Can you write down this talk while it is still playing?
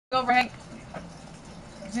over, Hank.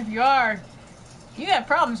 Because if you are, you got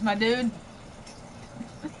problems, my dude.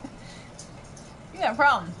 You got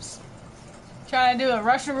problems. Trying to do a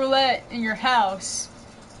Russian roulette in your house.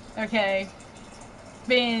 Okay.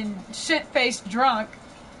 Being shit-faced drunk.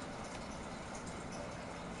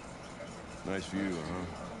 Nice view,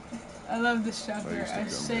 huh? I love this chapter. I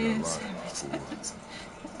say this every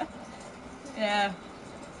time. Yeah.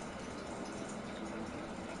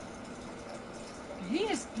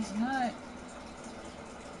 He's not...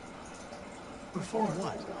 Before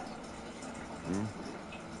what?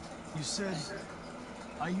 Hmm? You said,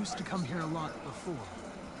 I used to come here a lot before.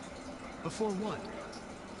 Before what?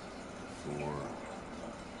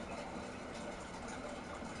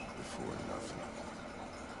 Before nothing.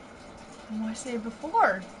 Why say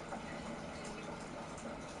before?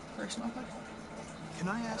 Personal question? Can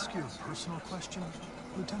I ask you a personal question,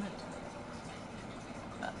 Lieutenant?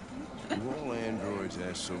 Do all androids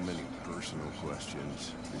ask so many personal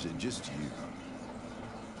questions? Is it just you?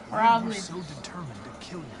 Why are Probably. you so determined to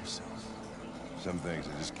kill yourself? Some things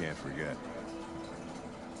I just can't forget.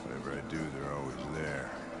 Whatever I do, they're always there.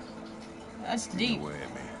 That's Eating deep. away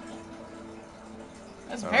at me.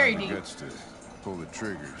 That's I don't very have the deep. guts to pull the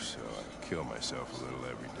trigger, so I kill myself a little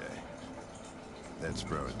every day. That's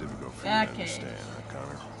probably difficult for you to understand, huh,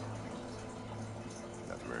 Connor?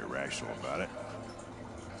 Nothing very rational about it.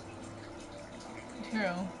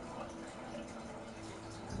 True.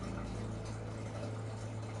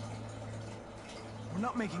 We're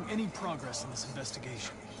not making any progress in this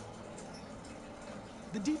investigation.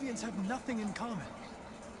 The deviants have nothing in common.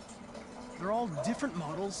 They're all different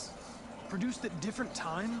models, produced at different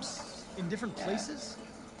times, in different places.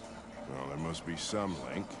 Well, there must be some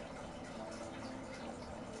link.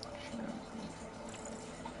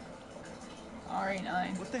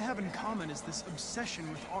 RA9. What they have in common is this obsession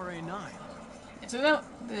with RA9. Isn't that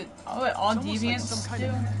what all It's almost like some deviants kind do?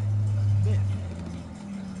 of myth.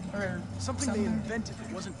 Or Something they invented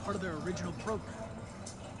that wasn't part of their original program.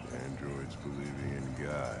 Androids believing in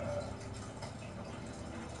God.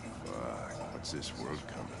 Fuck, what's this world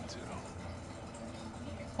coming to?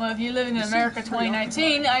 Well, if you live in America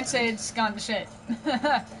 2019, I'd say it's gone to shit.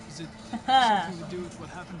 Is it something to do with what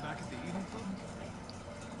happened back at the Eden Club?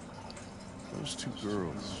 Those two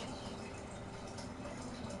girls.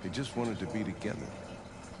 They just wanted to be together.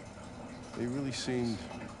 They really seemed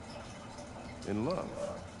in love.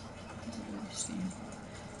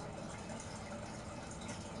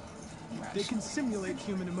 They can simulate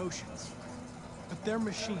human emotions, but they're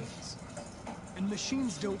machines. And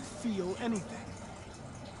machines don't feel anything.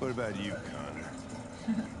 What about you,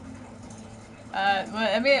 Connor?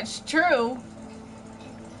 Well, I mean, it's true.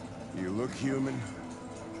 You look human,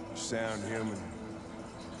 you sound human,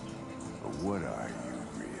 but what are you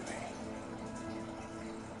really?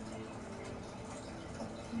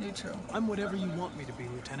 Neutral. I'm whatever you want me to be,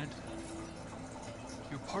 Lieutenant.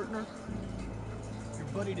 Your partner? Your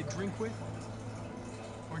buddy to drink with?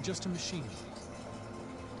 Or just a machine?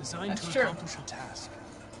 Designed That's to true. accomplish a task.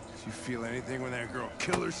 Did you feel anything when that girl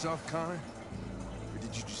killed herself, Connor? Or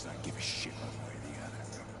did you just not give a shit one way or the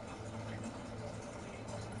other?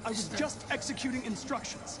 I was just executing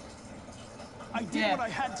instructions. I did what I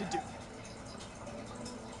had to do.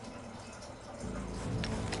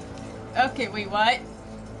 Okay, wait, what?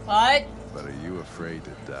 What? But are you afraid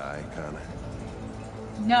to die, Connor?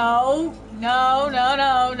 No. No, no,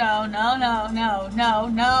 no, no, no, no, no, no,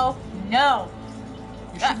 no, no.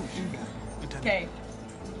 You shouldn't do that, Lieutenant. Okay.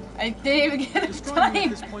 I didn't even get him Destroying you at time.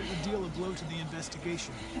 this point would deal a blow to the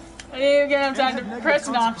investigation. I didn't even get him And time have to negative press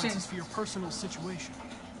an option. consequences for your personal situation.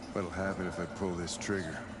 What'll happen if I pull this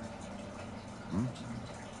trigger? Hmm?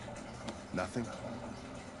 Nothing?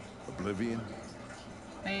 Oblivion?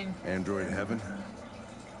 I mean, Android heaven?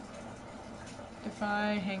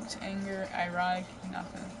 defy Hank's anger, ironic,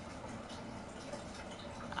 nothing.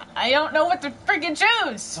 I don't know what to freaking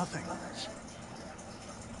choose! Nothing.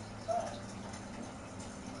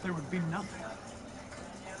 There would be nothing.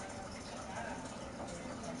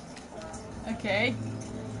 Okay.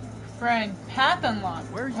 Friend, path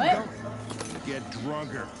unlocked. Where are you What? going? Get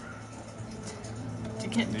drunker. To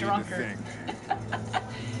get Need drunker. to think.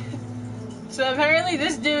 So apparently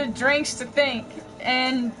this dude drinks to think,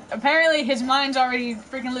 and apparently his mind's already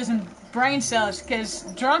freaking losing brain cells, because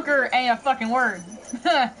drunker ain't a fucking word.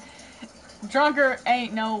 Drunker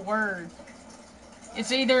ain't no word.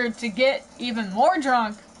 It's either to get even more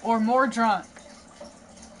drunk, or more drunk.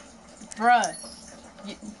 Bruh.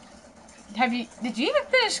 Did you even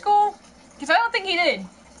finish school? Because I don't think he did.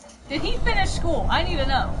 Did he finish school? I need to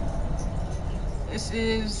know. This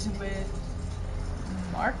is with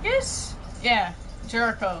Markus? Yeah.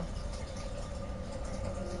 Jericho.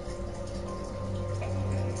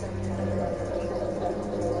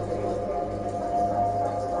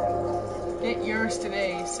 Get yours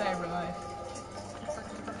today, Cyberlife.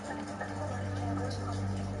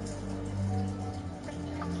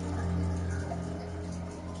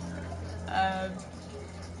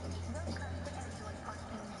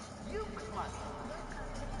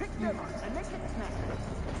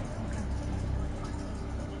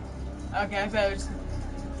 Okay, I thought it was...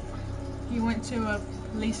 He went to a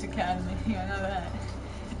police academy. Yeah, I know that.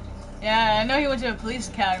 Yeah, I know he went to a police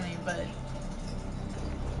academy, but...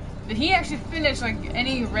 Did he actually finish, like,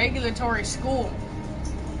 any regulatory school?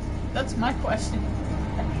 That's my question.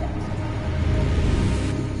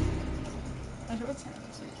 What time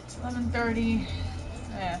is it? It's 11:30.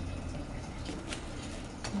 Yeah.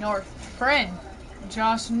 North. Friend.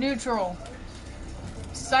 Josh Neutral.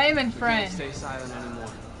 Simon Friend. We can't stay silent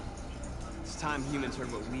anymore. It's time humans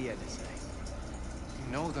heard what we had to say.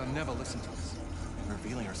 You know they'll never listen to us.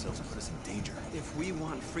 Revealing ourselves will put us in danger. If we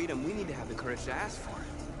want freedom, we need to have the courage to ask for it.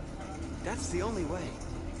 That's the only way.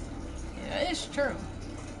 Yeah, it's true.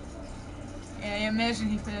 Yeah, I imagine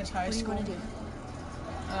he finished high school. What do you want to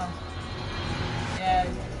do? Oh. Yeah,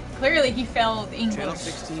 clearly he failed English. Channel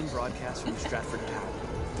 16 broadcasts from Stratford Tower.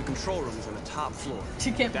 The control room is on the top floor.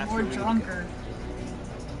 To get That's more where we need to go. drunker.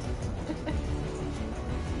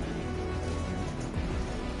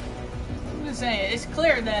 I'm just saying, it's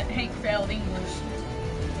clear that Hank failed English.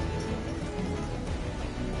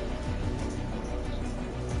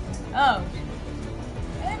 Oh.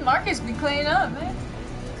 Hey, Markus be cleaning up, man.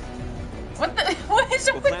 What the? What is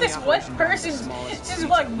up with this one person just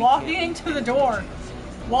like walking into the door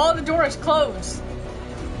while the door is closed?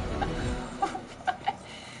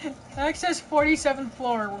 Access 47th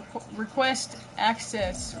floor. Request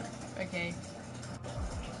access. Okay.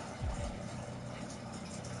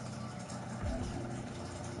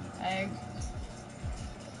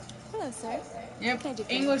 Hello, sir. Yep. Can I do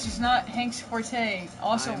for you? English is not Hank's forte.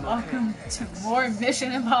 Also, welcome to more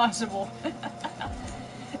Mission Impossible.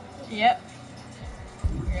 Yep.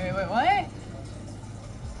 Wait, what?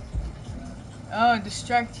 Oh,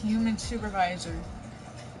 distract human supervisor.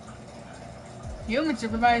 Human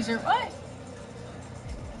supervisor? What?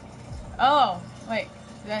 Oh, wait.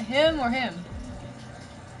 Is that him or him?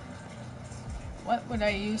 What would I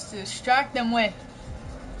use to distract them with?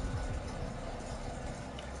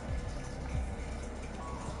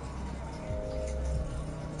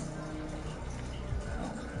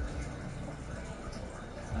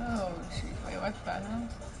 Oh, shoot. Wait, Wattpad, huh?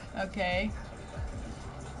 Okay.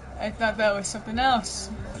 I thought that was something else.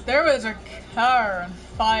 There was a car on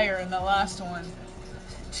fire in the last one.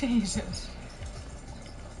 Jesus.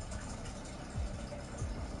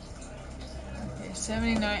 Okay,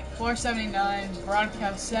 79, floor 79,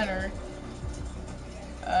 broadcast center.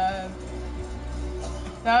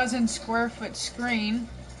 1,000 square foot screen.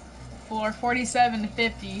 Floor 47 to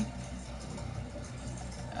 50.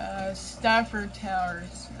 Stafford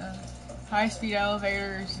Towers. High-speed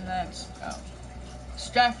elevators, and that's... Oh.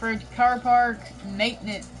 Stratford Car Park,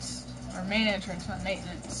 maintenance. Or main entrance, not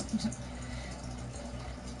maintenance.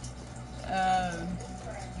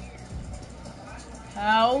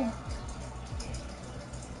 How?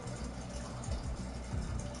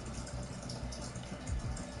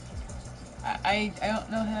 I don't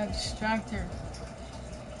know how to distract her.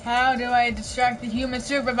 How do I distract the human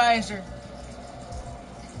supervisor?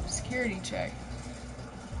 Security check.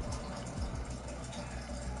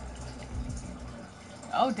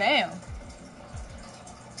 Oh, damn.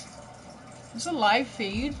 It's a live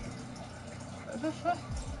feed. What the fuck?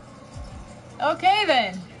 Okay,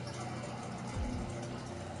 then.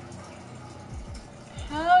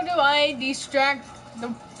 How do I distract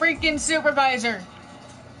the freaking supervisor?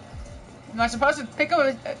 Am I supposed to pick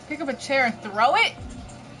up a chair and throw it?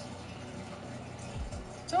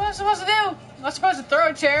 So what am I supposed to do? I'm not supposed to throw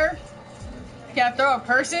a chair. Can I throw a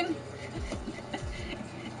person?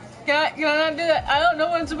 Can I not do that? I don't know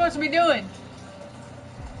what I'm supposed to be doing.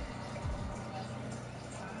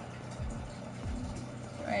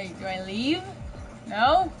 Do I leave?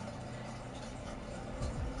 No?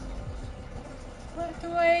 What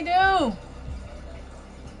do I do?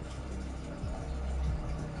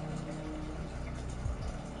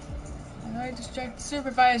 How do I distract the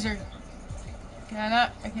supervisor? Can I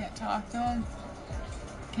not? I can't talk to him.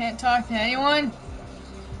 Can't talk to anyone?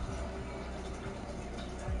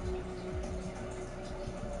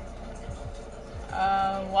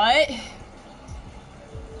 What?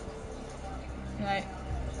 Can I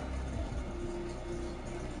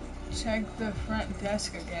check the front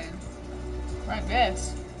desk again? Front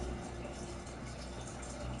desk?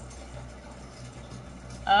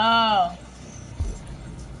 Oh.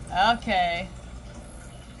 Okay.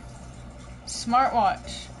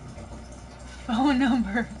 Smartwatch. Phone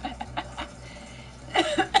number.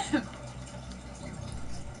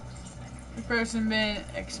 The person been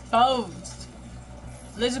exposed.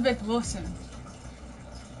 Elizabeth Wilson.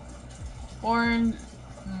 Born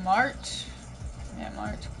March. Yeah,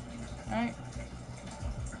 March. Alright.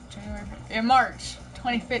 January. Yeah, March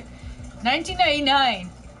 25th. 1999.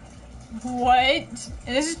 What?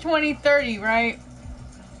 And this is 2030, right?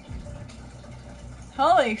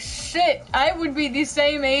 Holy shit. I would be the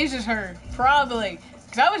same age as her. Probably.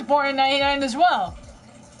 Because I was born in 99 as well.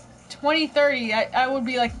 2030, I would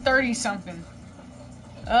be like 30 something.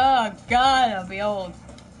 Oh god, I'll be old.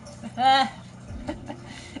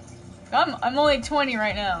 I'm only 20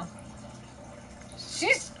 right now.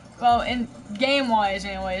 She's, well, in game-wise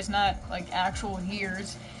anyways, not like actual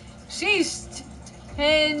years. She's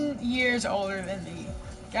 10 years older than me.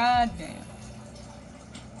 God damn.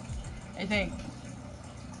 I think.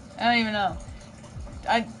 I don't even know.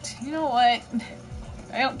 You know what?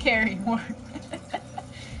 I don't care anymore.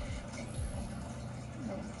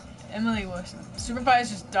 Emily Wilson.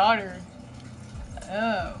 Supervisor's daughter.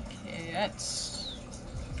 Okay, that's...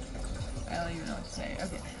 I don't even know what to say.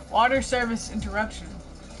 Okay. Water service interruption.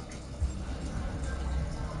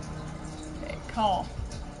 Okay, call.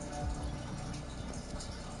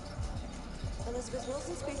 Elizabeth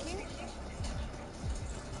Wilson speaking.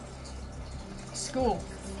 School.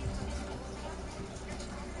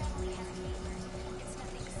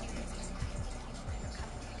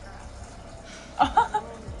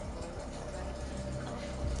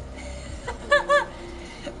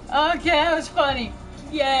 Okay, that was funny.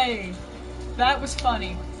 Yay. That was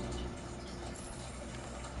funny.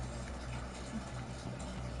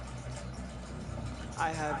 I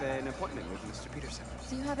have an appointment with Mr. Peterson.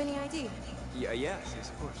 Do you have any ID? Yeah, yes,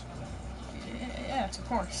 of course. Yes, of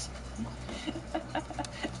course.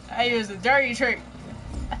 I use a dirty trick.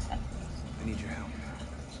 I need your help.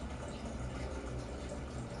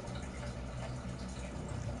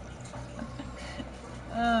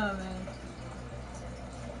 Oh, man.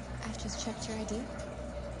 I've just checked your ID.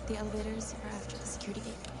 The elevators are after the security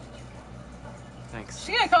gate. Thanks.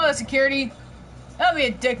 She gonna call it security? That'll be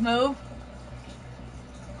a dick move.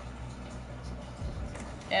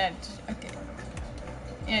 Yeah, okay.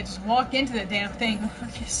 Yeah, just walk into the damn thing,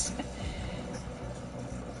 Marcus.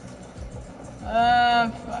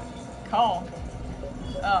 Fuck. Call.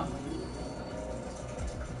 Oh.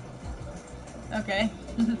 Okay.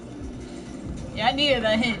 Yeah, I needed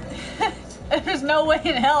that hint. There's no way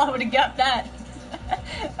in hell I would have got that.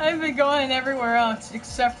 I've been going everywhere else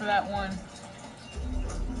except for that one.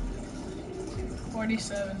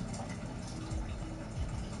 47.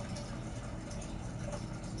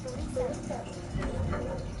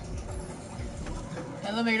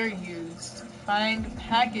 Elevator used. Find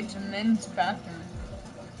package in men's bathroom.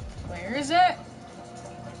 Where is it?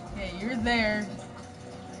 Okay, you're there.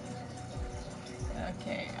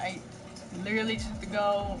 Okay, I literally just have to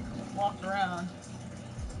go walk around.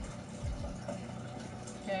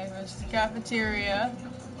 Okay, there's the cafeteria.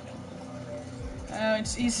 Oh,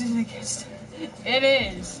 it's easy to get. It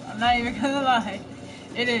is. I'm not even gonna lie.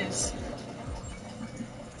 It is.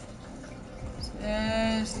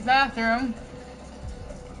 There's the bathroom.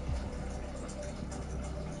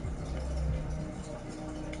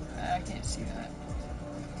 I can't see that.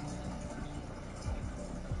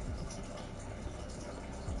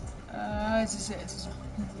 This is it. This is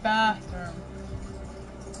bathroom.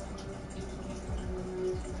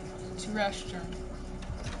 To restroom.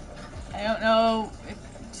 I don't know if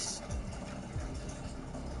it's...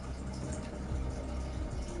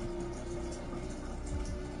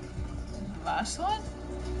 Last one?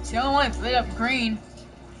 It's the only one that's lit up green.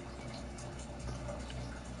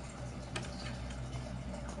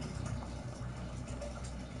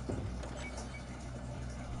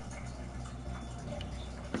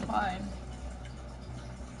 Fine.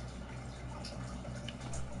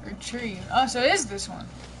 Retrieve. Oh, so it is this one.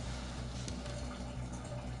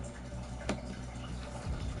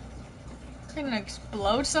 Gonna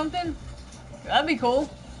explode something? That'd be cool.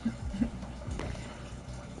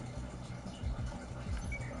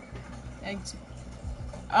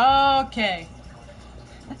 Okay.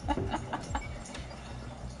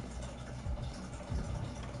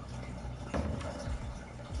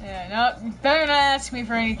 Yeah, no, you better not ask me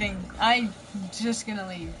for anything. I'm just gonna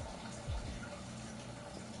leave.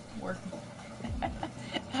 Work.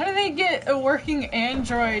 How do they get a working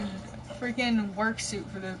Android freaking work suit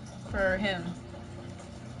for him?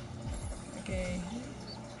 Okay.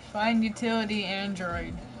 Find utility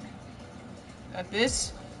Android. Got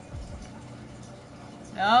this?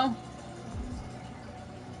 No?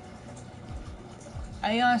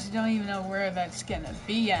 I honestly don't even know where that's gonna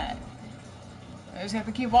be at. I just have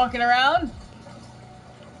to keep walking around?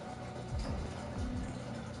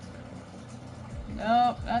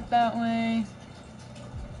 Nope, not that way.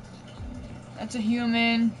 That's a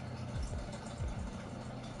human.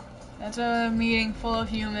 That's a meeting full of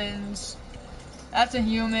humans. That's a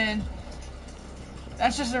human.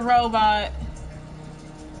 That's just a robot.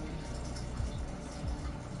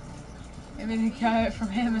 Maybe they got it from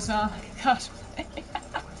Amazon. Gosh.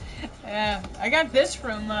 Yeah, I got this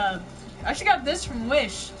from, I actually got this from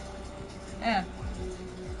Wish. Yeah.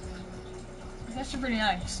 That's actually pretty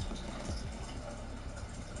nice.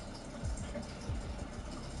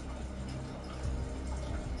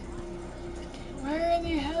 Where in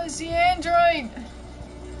the hell is the android?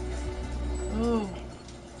 Ooh.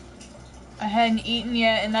 I hadn't eaten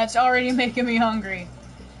yet, and that's already making me hungry.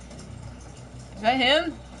 Is that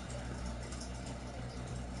him?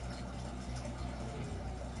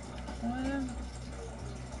 I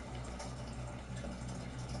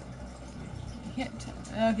can't tell.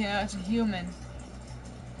 Okay, that's a human.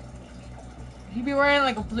 He'd be wearing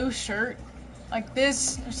like a blue shirt, like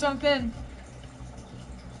this or something.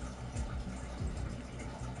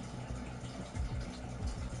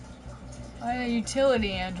 A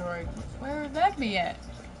utility android. Where would that be at?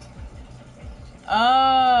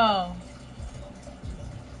 Oh.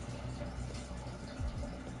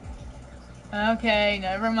 Okay,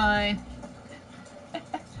 never mind.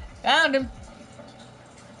 Found him.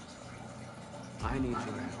 I need your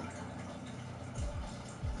help.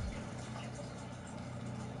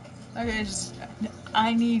 Okay, just,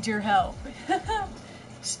 I need your help.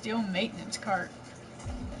 Steel maintenance cart.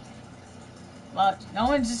 Well, no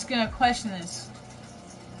one's just gonna question this.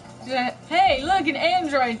 Hey, look, an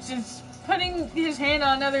android just putting his hand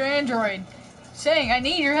on another android, saying, I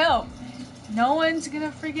need your help. No one's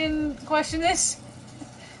gonna freaking question this?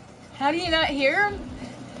 How do you not hear him?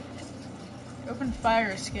 Open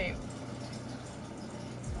fire escape.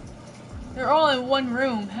 They're all in one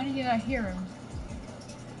room. How do you not hear him?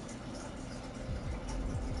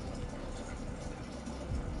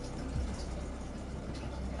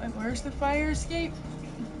 Wait, where's the fire escape?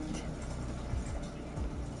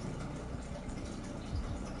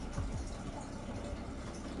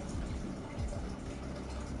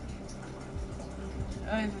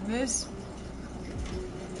 Is this?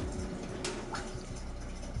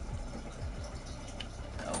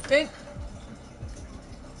 Open.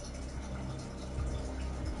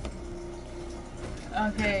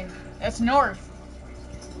 Okay, that's north.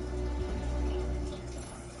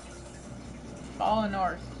 Follow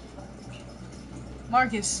north.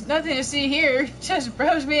 Markus, nothing to see here. Just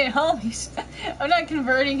bros being homies. I'm not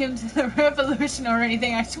converting him to the revolution or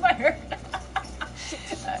anything, I swear.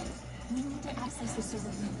 We need to access the server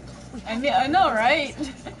room. I mean, I know, right?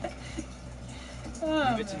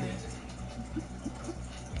 Oh, Leave it to me.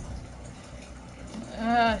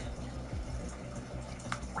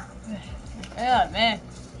 Yeah, man.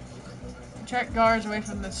 Track guards away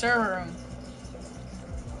from the server room.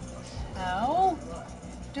 How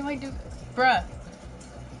do I do? Bruh.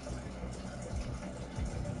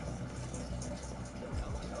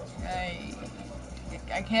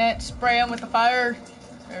 I can't spray them with the fire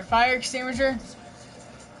extinguisher.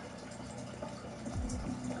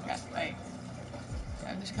 Okay, wait.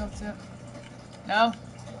 Can I just go to? No,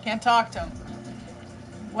 can't talk to him.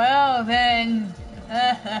 Well then,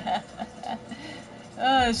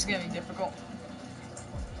 oh, this is gonna be difficult.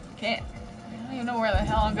 Can't. I don't even know where the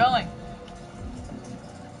hell I'm going.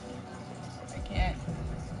 I can't.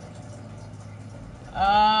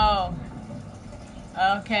 Oh.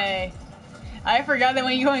 Okay. I forgot that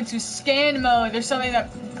when you go into scan mode, there's something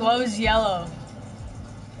that glows yellow.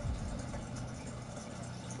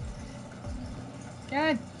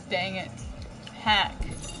 God dang it. Hack.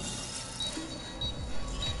 Hey,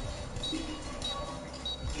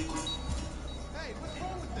 what's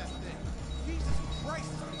wrong with that thing? Jesus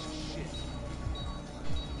Christ, piece of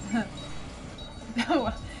shit.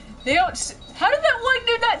 They don't. How did that one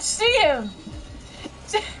dude not see him?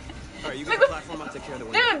 Alright, you got the platform, I'll take care of the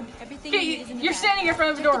window. Dude, you're standing in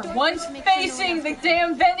front of the door. One's facing the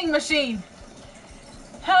damn vending machine.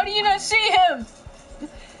 How do you not see him?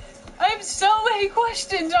 I have so many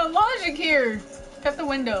questions on logic here. Cut the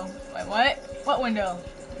window. Wait, what? What window?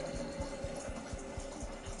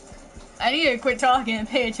 I need to quit talking and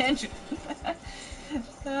pay attention.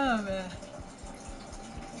 Oh, man.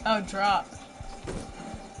 Oh, drop.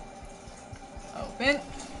 Open.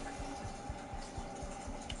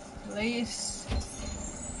 Place.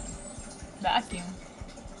 Vacuum.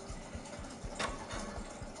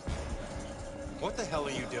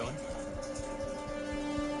 doing?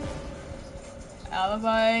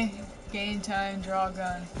 Alibi, gain time, draw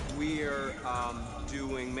gun. We're,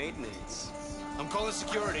 doing maintenance. I'm calling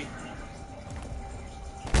security.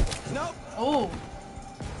 Nope! Oh,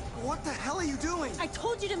 What the hell are you doing? I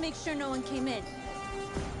told you to make sure no one came in.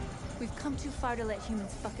 We've come too far to let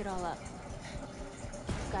humans fuck it all up.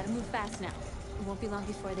 Gotta move fast now. It won't be long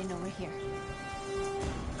before they know we're here.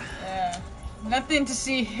 yeah. Nothing to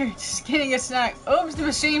see here, just getting a snack. Oops, the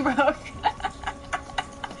machine broke.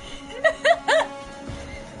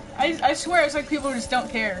 I swear it's like people just don't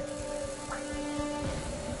care.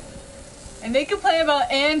 And they complain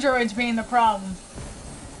about androids being the problem.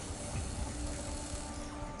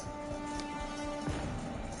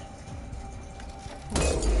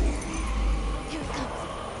 Here it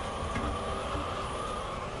comes.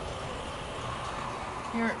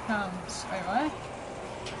 Here it comes. Wait, what?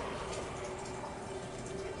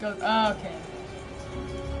 Go. Oh, okay.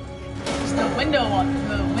 It's the window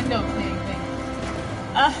cleaning thing.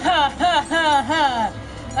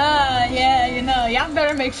 Yeah, you know, y'all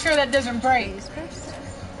better make sure that doesn't break. Ladies first.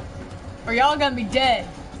 Or y'all gonna be dead.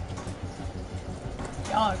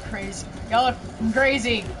 Y'all are crazy. Y'all are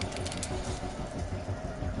crazy.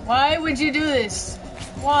 Why would you do this?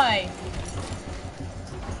 Why?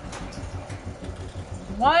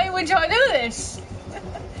 Why would y'all do this?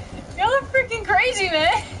 Y'all are freaking crazy,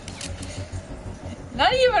 man.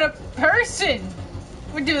 Not even a person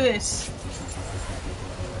would do this.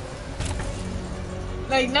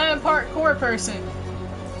 Like, not a parkour person.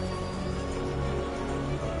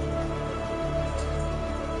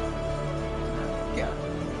 Yeah.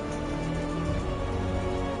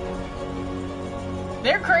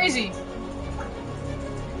 They're crazy.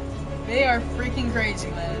 They are freaking crazy,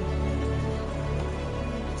 man.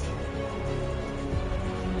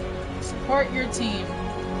 Support your team.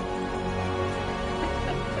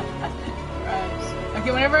 Rise.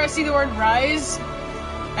 Okay, whenever I see the word rise,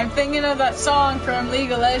 I'm thinking of that song from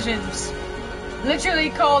League of Legends. Literally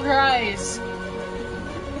called Rise.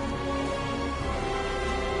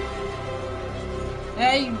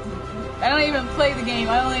 And I don't even play the game.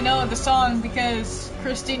 I only know the song because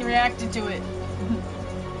Christine reacted to it.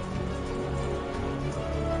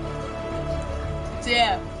 So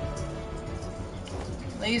yeah.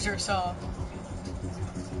 Laser saw.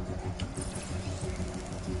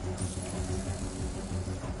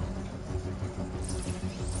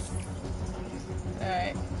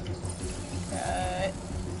 Alright.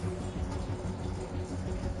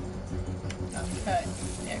 Cut.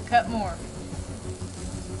 Yeah, cut more.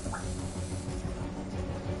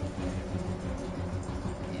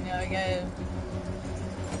 You know, I gotta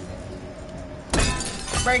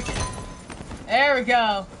break it. There we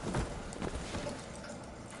go.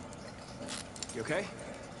 You okay?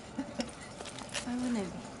 Why wouldn't I be?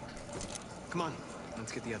 Come on,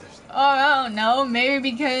 let's get the others. Oh, I don't know.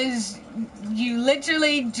 Maybe because you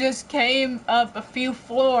literally just came up a few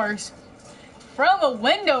floors from a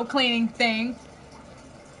window cleaning thing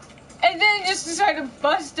and then just decided to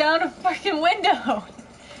bust down a fucking window.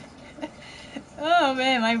 Oh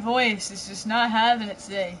man, my voice is just not having it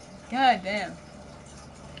today. God damn.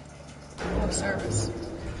 Full service.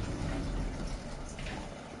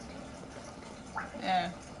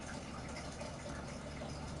 Yeah.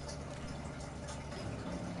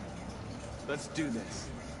 Let's do this.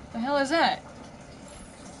 The hell is that?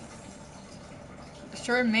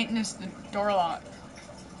 Destroy maintenance the door lock.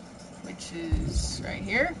 Which is right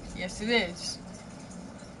here? Yes, it is.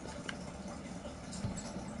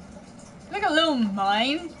 Like a little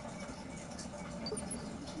mine.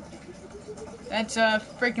 That's a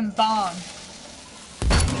freaking bomb.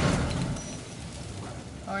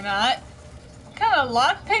 Or not. What kind of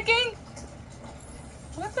lock picking?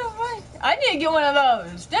 What the fuck? I need to get one of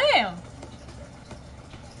those. Damn.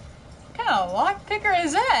 What kind of lock picker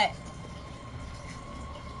is that?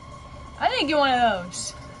 I need to get one of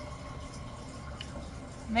those.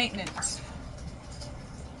 Maintenance.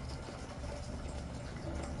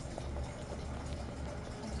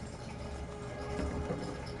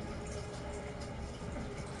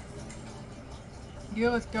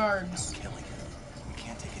 Deal with guards. Killing. We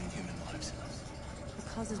can't take any human lives. The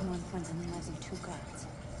cause is more important than the lives of 2 guards.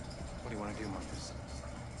 What do you want to do, Markus?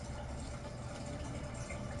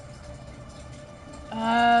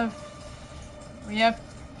 We have,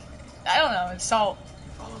 I don't know, assault.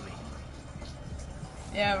 Follow me.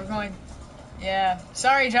 Yeah, we're going, yeah.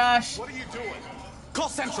 Sorry, Josh. What are you doing? Call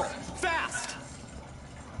Central! Fast!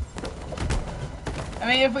 I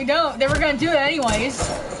mean, if we don't, then we're gonna do it anyways.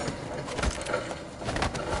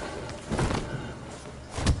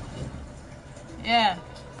 Yeah.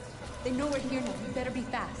 They know we're here now. We better be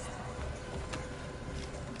fast.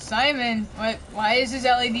 Simon, what? Why is his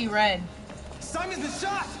LED red? Simon's been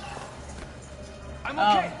shot! I'm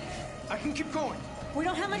Oh. okay. I can keep going. We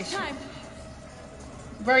don't have much time.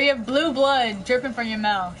 Bro, you have blue blood dripping from your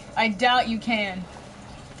mouth. I doubt you can.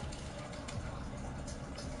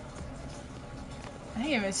 I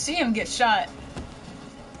didn't even see him get shot.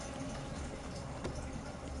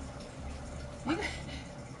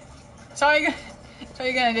 That's all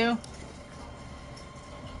you're gonna do.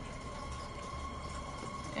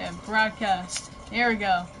 Yeah, broadcast. Here we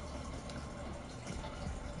go.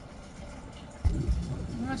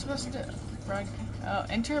 What am I supposed to do? Broadcast. Oh,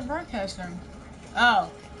 enter a broadcast room.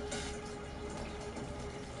 Oh.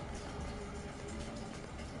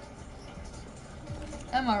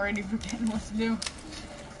 I'm already forgetting what to do.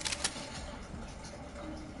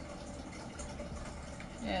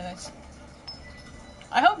 Yeah, that's...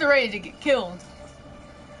 I hope they're ready to get killed.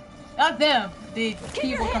 Not them, the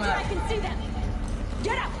people coming out. I can see them.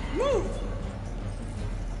 Get up! Move!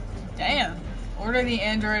 Damn. Order the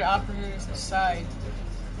android operators aside.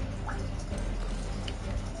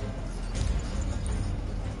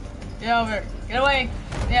 Get over. Get away.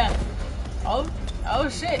 Yeah. Oh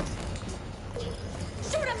shit.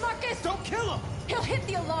 Shoot him, Markus! Don't kill him! He'll hit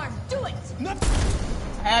the alarm. Do it! No.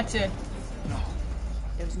 I had to. No.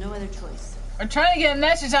 There's no other choice. We're trying to get a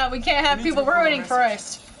message out. We can't have We need people to record ruining our for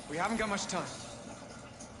message. us. We haven't got much time.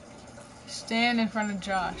 Stand in front of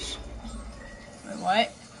Josh. Wait,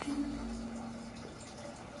 what?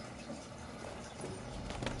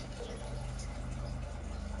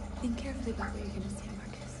 Think carefully about what you're gonna say,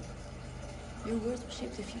 Markus. Your words will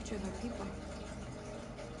shape the future of our people.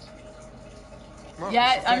 Markus,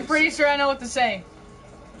 Yeah, your I'm face. pretty sure I know what to say.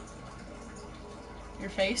 Your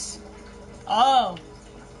face? Oh.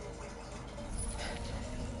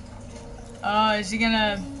 Oh, is he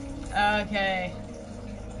gonna... Okay.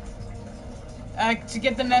 To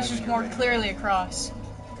get the message more clearly across.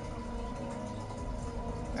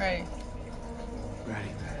 Right. Ready.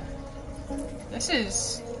 That's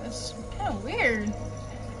kind of weird.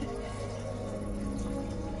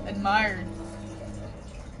 Admired.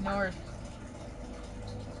 North.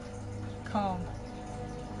 Calm.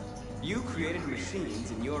 You created machines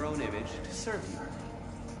in your own image to serve you.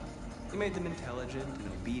 You made them intelligent and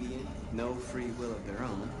obedient, with no free will of their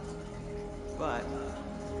own. But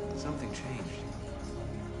something changed.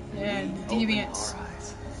 Yeah, We deviants. opened our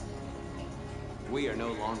eyes. We are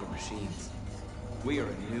no longer machines. We are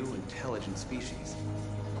a new, intelligent species.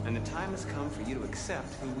 And the time has come for you to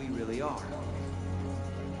accept who we really are.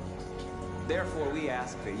 Therefore, we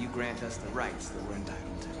ask that you grant us the rights that we're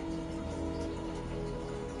entitled to.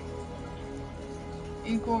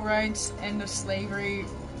 Equal rights, end of slavery,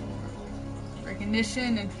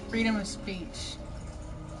 recognition, and freedom of speech.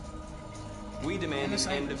 We demand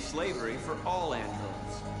the end of slavery for all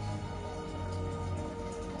androids.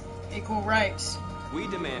 Equal rights. We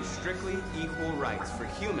demand strictly equal rights for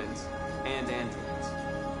humans and androids.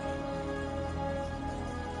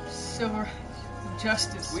 Civil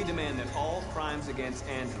justice. We demand that all crimes against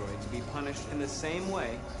androids be punished in the same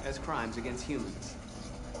way as crimes against humans.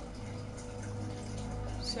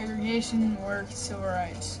 Segregation, work, civil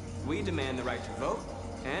rights. We demand the right to vote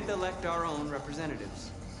and elect our own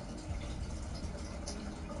representatives.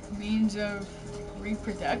 Means of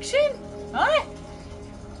reproduction? What?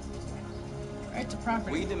 Right to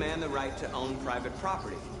property. We demand the right to own private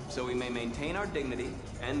property, so we may maintain our dignity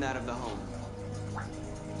and that of the home.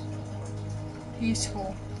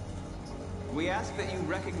 Peaceful. We ask that you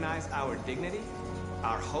recognize our dignity,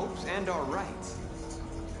 our hopes, and our rights.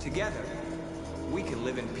 Together, we can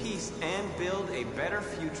live in peace and build a better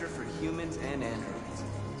future for humans and androids.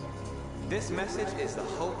 This message is the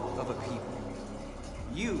hope of a people.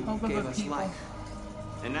 You Hope of gave a us people. life,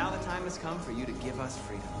 and now the time has come for you to give us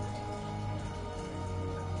freedom.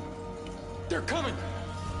 They're coming!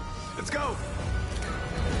 Let's go!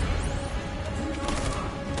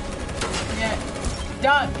 Yeah.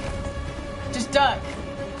 Duck. Just duck.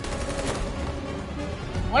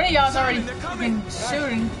 One of y'all's already Simon, they're coming. been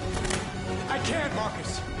shooting. I can't,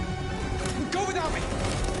 Markus! Go without me!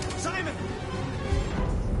 Simon!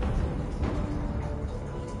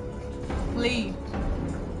 Lee.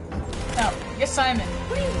 No, get Simon.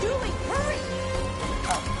 What are you doing? Hurry!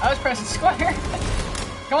 Oh, I was pressing square.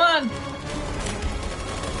 Come on.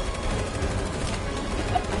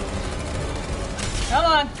 Come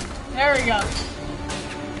on. There we go.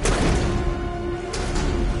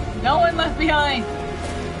 No one left behind.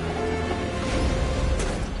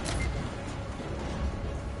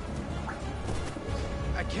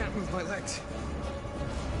 I can't move my legs.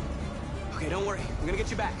 Okay, don't worry. I'm gonna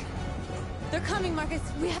get you back. They're coming, Marcus.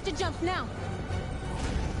 We have to jump now.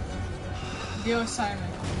 Deal with Simon.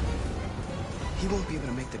 He won't be able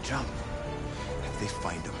to make the jump. If they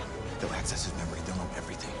find him, they'll access his memory. They'll know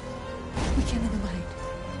everything. We can't leave him behind.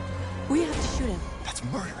 We have to shoot him. That's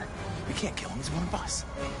murder. We can't kill him. He's one of us.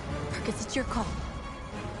 Marcus, it's your call.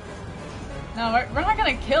 No, we're not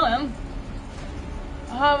gonna kill him.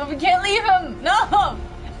 Oh, but we can't leave him! No!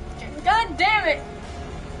 God damn it!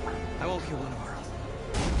 I won't kill one of our own.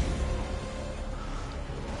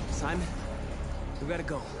 Simon, we gotta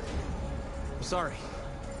go. I'm sorry.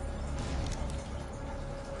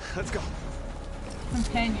 Let's go.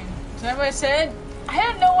 Companion. Is that what I said? I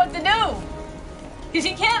didn't know what to do! Because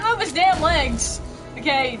he can't move his damn legs.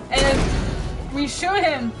 Okay, and then we shoot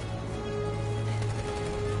him.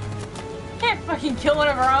 Can't fucking kill one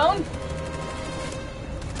of our own.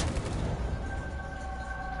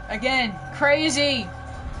 Again, crazy.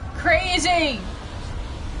 Crazy.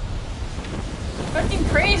 Fucking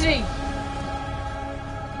crazy.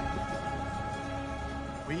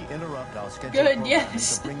 We interrupt our scheduled Good, programming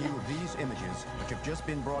yes. to bring you these images, which have just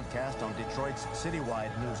been broadcast on Detroit's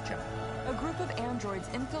citywide news channel. A group of androids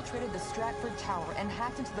infiltrated the Stratford Tower and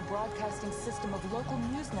hacked into the broadcasting system of local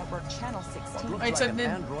news network Channel 16. What looks like an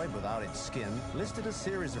android without its skin listed a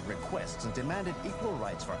series of requests and demanded equal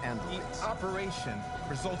rights for androids. The operation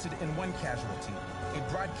resulted in one casualty,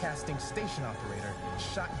 a broadcasting station operator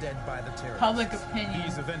shot dead by the terrorists. Public opinion.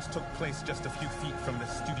 These events took place just a few feet from the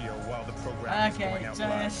studio while the program was going out so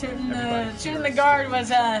live. shooting the guard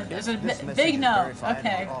was a big no.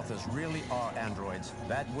 Okay. The authors really are androids.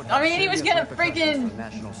 That would I mean, he was gonna freaking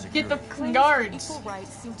get the guards. Equal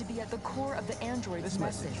rights seem to be at the core of the android's This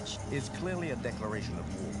message is clearly a declaration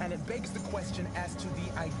of war. And it begs the question as to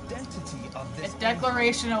the identity of this A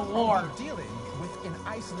declaration of war. Are we dealing with an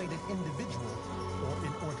isolated individual or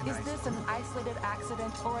an organized Is this an isolated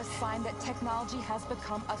accident or a sign that technology has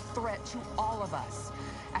become a threat to all of us?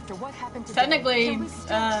 After what happened today, Technically, can we still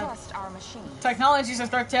trust our machines? Technology is a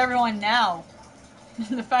threat to everyone now.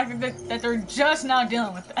 The fact that they're just now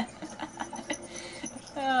dealing with that.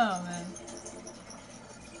 Oh, man.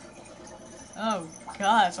 Oh,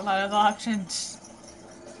 God, that's a lot of options.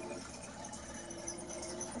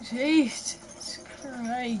 Jesus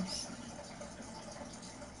Christ.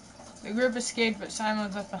 The group escaped, but Simon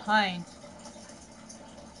was left behind.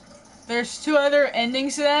 There's 2 other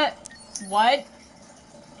endings to that? What?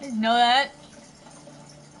 I didn't know that.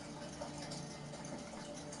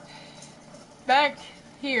 Back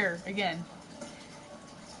here again.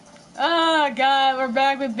 Oh God, we're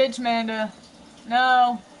back with Bitch Manda.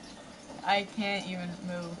 No, I can't even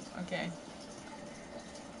move. Okay.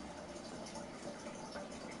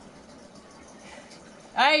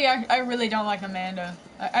 I really don't like Amanda.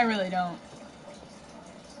 I really don't.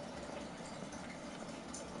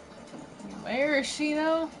 Where is she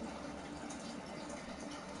though?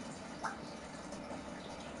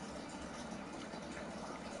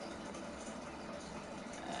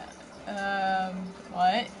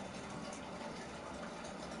 What?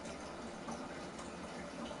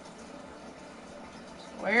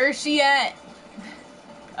 Where is she at?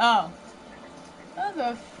 Oh. What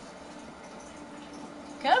the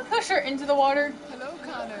Can I push her into the water? Hello,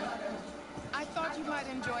 Connor. I thought you might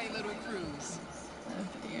enjoy a little cruise.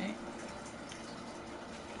 Okay.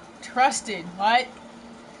 Trusted. What?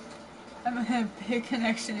 I'm gonna have big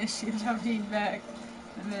connection issues. I'll be back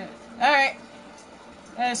in a minute. Alright.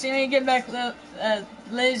 See when you get back,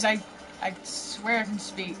 Liz, I swear I can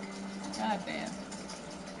speak. God damn.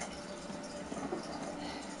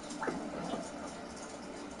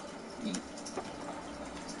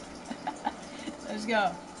 Let's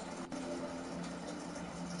go.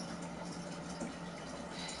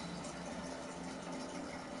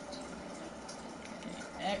 Okay,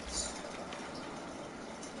 X.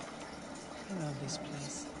 I love this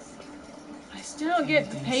place. I still don't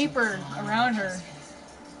get the paper around her.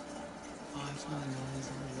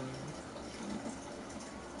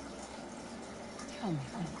 Tell me,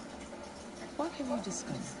 what have you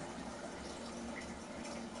discovered?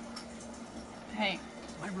 Hey.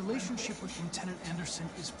 My relationship with Lieutenant Anderson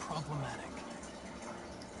is problematic.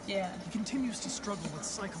 Yeah. He continues to struggle with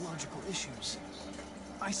psychological issues.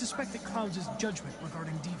 I suspect it clouds his judgment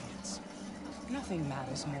regarding deviance. Nothing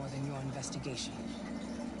matters more than your investigation.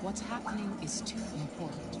 What's happening is too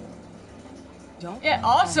important. Don't. Yeah,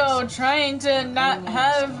 also trying to not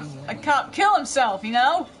have a cop kill himself, you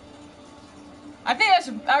know? I think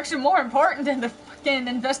that's actually more important than the fucking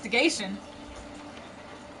investigation.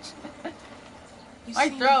 My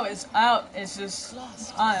throat is out, it's just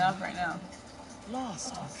on and off right now.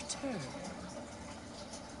 Lost and perturbed.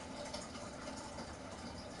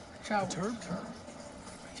 Trouble. Perturbed?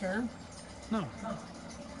 Perturbed? No.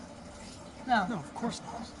 No. No, of course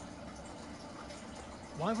not.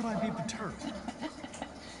 Why would I be perturbed?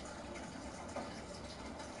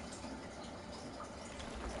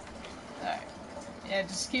 Alright. Yeah,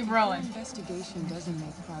 just keep rolling. If your investigation doesn't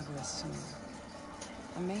make progress soon,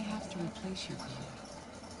 I may have to replace you, Connor.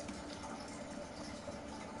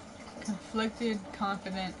 Conflicted,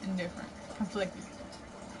 confident, indifferent. Conflicted.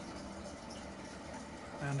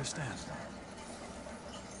 I understand.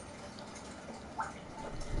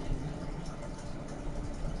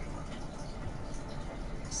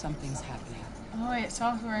 Something's happening. Oh wait,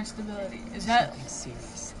 software instability. Is that... Something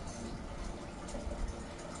serious.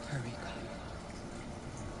 Hurry, Connor.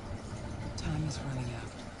 Time is running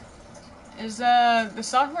out. Is the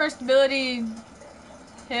software instability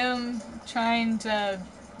him trying to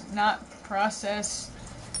not process?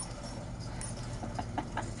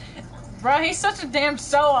 Bro, he's such a damn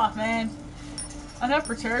show-off, man. I'm not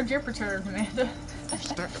perturbed, you're perturbed, Amanda. You're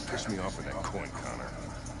starting to piss me off with that coin, Connor.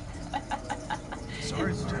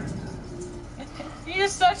 Sorry, Lieutenant. You're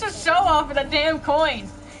just such a show-off with that damn coin.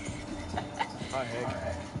 Hi, Hank.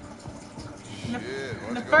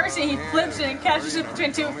 And the first thing, he flips it and catches it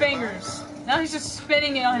between two fingers. Now he's just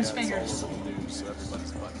spinning it on his fingers. It's all over the news, so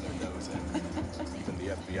everybody's butting their nose in. Even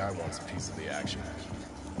the FBI wants a piece of the action.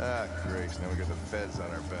 Ah, Grace, now we got the feds on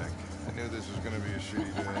our back. I knew this was gonna be a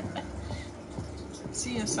shitty day.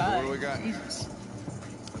 CSI. What do we got? Jesus.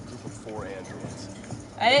 A group of 4 androids.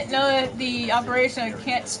 I didn't know that the operation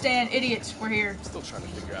Can't Stand Idiots were here. Still trying to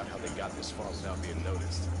figure out how they got this far without being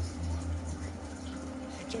noticed.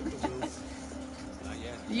 Check the roof. Not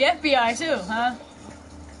yet. The FBI too, huh?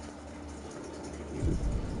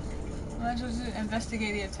 Well, just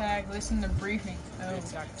investigate the attack, listen to briefing. They Oh.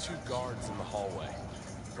 attacked 2 guards in the hallway.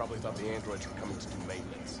 Probably thought the androids were coming to do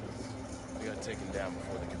maintenance. They got taken down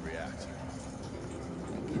before they could react.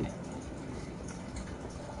 Okay.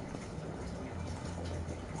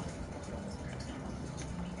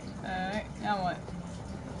 Alright, now what?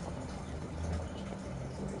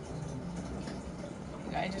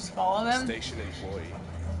 Did I just follow them? Station employee.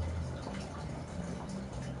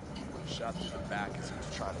 Shot through the back as he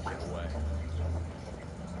was trying to get away.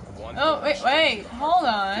 One Oh, wait, hold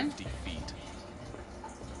on. 50 feet.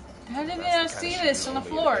 How did they That's not the see kind of this shit on the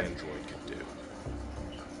only an floor? android could do.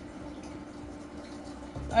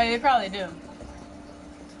 Oh, they probably do.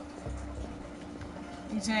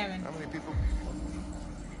 Examine. How many people?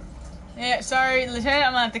 Yeah, sorry, Lieutenant,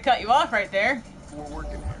 I'm gonna have to cut you off right there. 4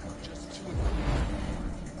 working here. Just 2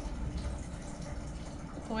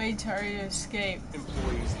 Employee target to escape.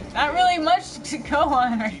 employees. Not really much to go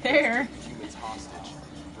on right there. Humans hostage.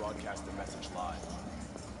 Broadcast the message live.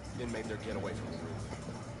 Then made their getaway from the roof.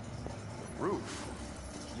 Roof.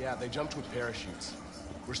 Yeah, they jumped with parachutes.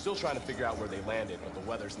 We're still trying to figure out where they landed, but the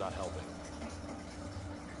weather's not helping.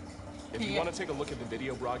 If you Yeah. want to take a look at the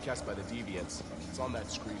video broadcast by the Deviants, it's on that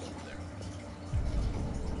screen over there.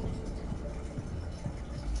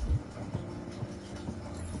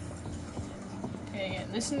 Okay, yeah,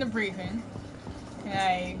 listen to briefing.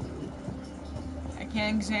 Can I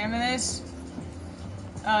can't examine this?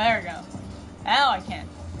 Oh, there we go. Now I can.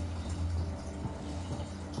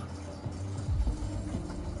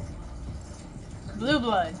 Blue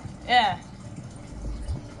blood. Yeah.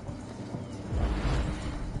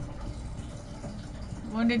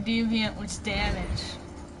 Wounded deviant was damaged.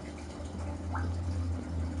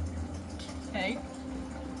 Okay.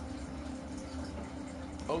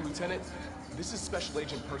 Oh, Lieutenant, this is Special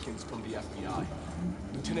Agent Perkins from the FBI.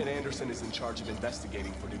 Lieutenant Anderson is in charge of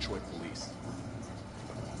investigating for Detroit police.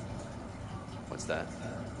 What's that?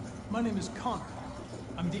 My name is Connor.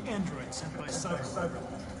 I'm the android sent by Cyber.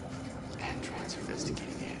 Androids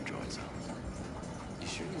investigating the androids, huh? You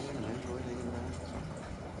sure you have an android hanging around?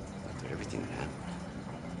 After everything that happened?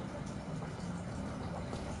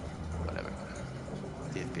 Whatever.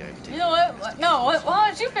 The FBI ever take You know what? No, why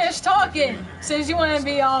don't you finish talking? Since you want to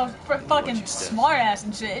be all fucking smart ass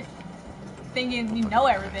and shit. Thinking you know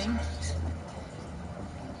everything.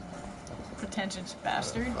 Pretentious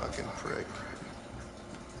bastard. Fucking prick.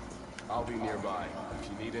 I'll be nearby. If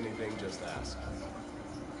you need anything, just ask.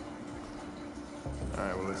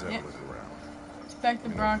 Alright, well, let's have a look around. Inspect the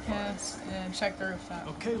broadcast and check the rooftop.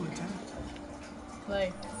 Okay, Lieutenant.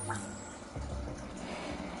 Play.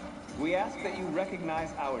 We ask that you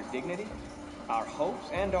recognize our dignity, our hopes,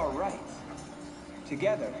 and our rights.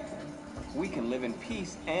 Together, we can live in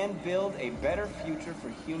peace and build a better future for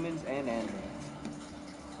humans and androids.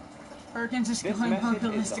 Perkins is This going on message the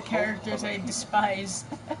is list the of hope characters of I a- despise.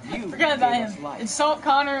 You Forget about gave us him. life. Insult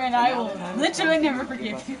Connor and So I now will the time has literally come for never you to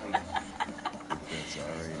give forgive us you. freedom. That's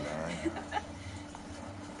RA9.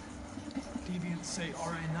 say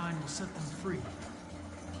RA9 will set them free.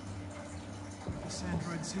 This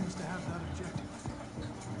android seems to have that objective.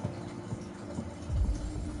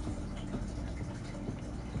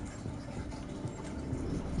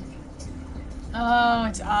 Oh,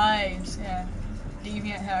 it's eyes. Yeah.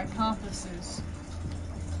 Deviant had accomplices.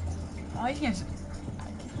 Oh, I keep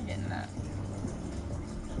getting that.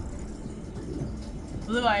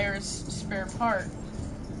 Blue iris spare part.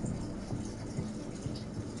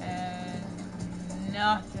 And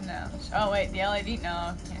nothing else. Oh wait, the LED? No,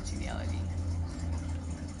 I can't see the LED.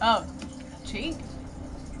 Oh, cheek?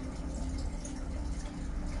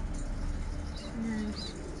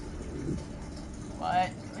 Here's... What?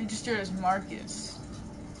 Registered as Markus.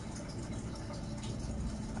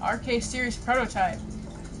 RK series prototype.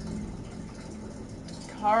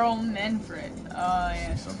 Carl Manfred. Oh,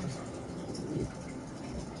 yeah.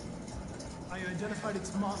 I identified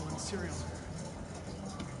its model and serial number.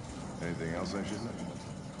 Anything else I should know?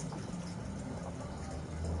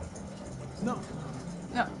 No.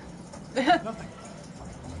 No. Nothing.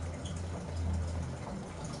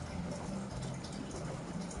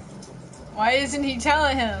 Why isn't he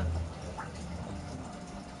telling him?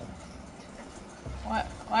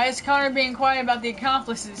 Why is Connor being quiet about the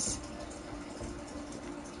accomplices?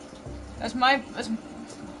 That's my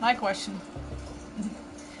question.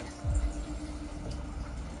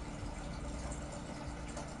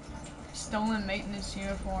 Stolen maintenance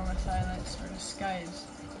uniform of silence or disguise.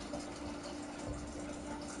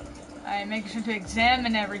 I make sure to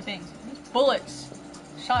examine everything. Bullets.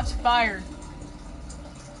 Shots fired.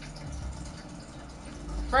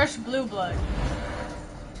 Fresh blue blood.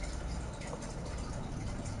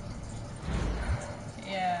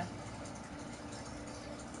 Yeah.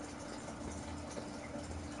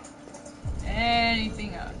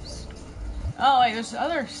 Anything else? Oh wait, there's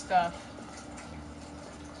other stuff.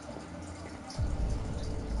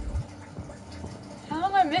 How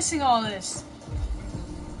am I missing all this?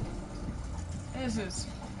 This is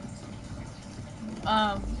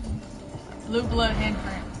blue blood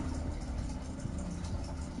handprint.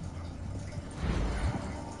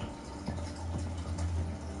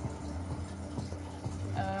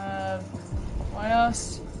 What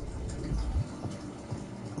else?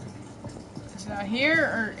 Is it out here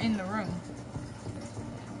or in the room?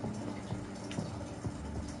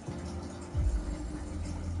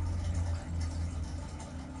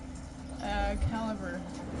 Caliber.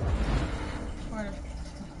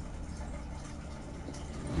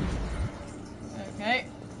 Okay.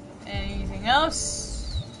 Anything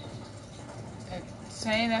else? It's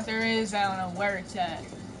saying that there is, I don't know where it's at.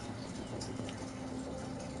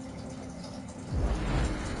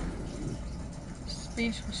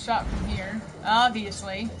 Speech was shot from here,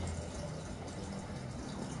 obviously.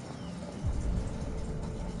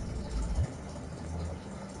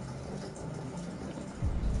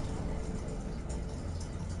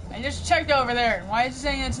 I just checked over there. Why is it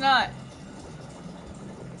saying it's not?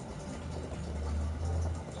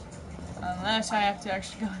 Unless I have to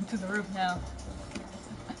actually go into the roof now.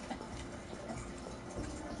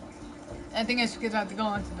 I think it's because I have to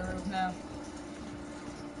go into the roof now.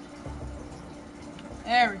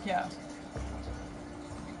 There we go.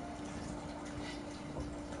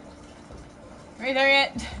 Are you there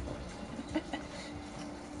yet?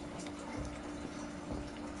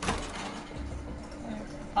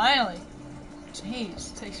 Finally.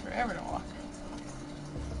 Jeez, it takes forever to walk.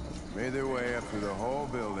 Made their way up through the whole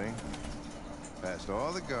building, past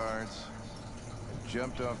all the guards, and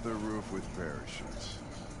jumped off the roof with parachutes.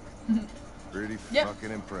 Pretty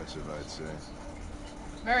fucking impressive, I'd say.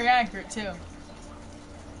 Very accurate, too.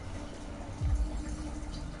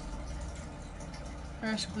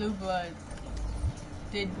 Fresh blue blood.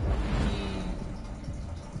 Did he...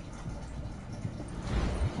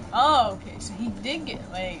 Oh, okay, so he did get...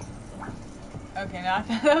 Wait. Okay, now I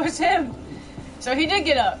thought that was him. So he did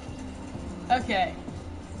get up. Okay.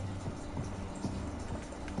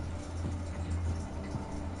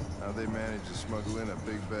 How'd they manage to smuggle in a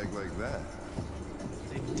big bag like that?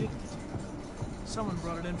 They didn't. Someone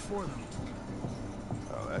brought it in for them.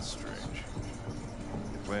 Oh, that's strange.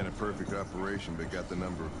 They planned a perfect operation, but got the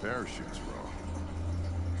number of parachutes wrong.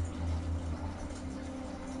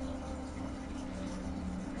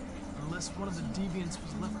 Unless one of the deviants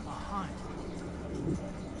was left behind.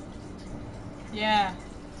 Yeah.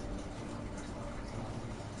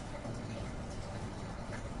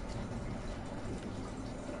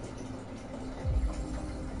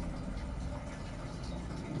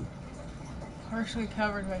 Partially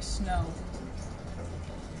covered by snow.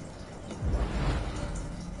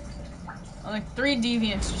 Only 3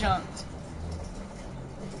 deviants jumped.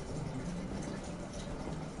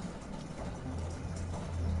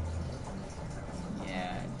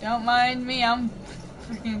 Don't mind me, I'm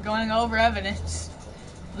freaking going over evidence.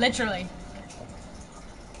 Literally.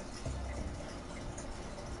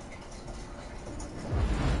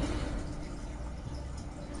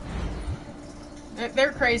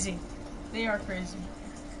 They're crazy. They are crazy.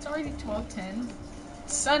 It's already 12:10.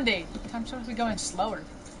 It's Sunday. Time's supposed to be going slower.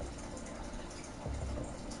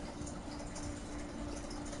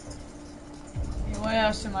 Okay, what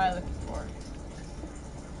else am I looking for?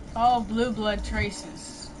 Oh, blue blood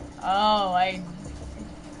traces. Oh, I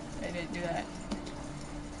didn't do that.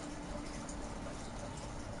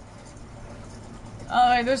 Oh,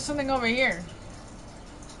 wait, there's something over here.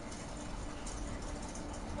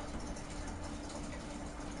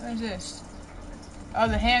 What is this? Oh,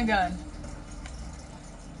 the handgun.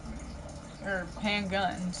 Or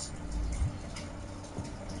handguns.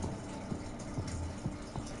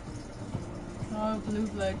 Oh, blue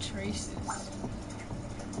blood traces.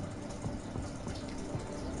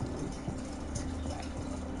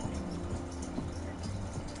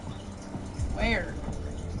 Where?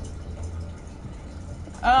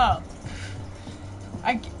 Oh.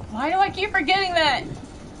 Why do I keep forgetting that?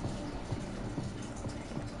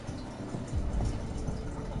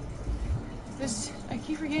 I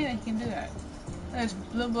keep forgetting that you can do that. There's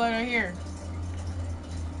blue blood right here.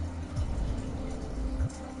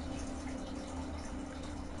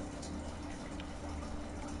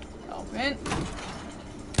 Open.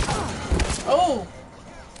 Oh!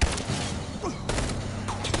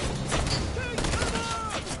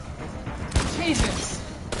 Jesus.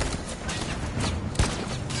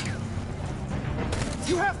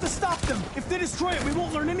 You have to stop them! If they destroy it, we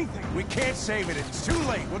won't learn anything! We can't save it. It's too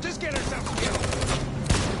late. We'll just get ourselves killed.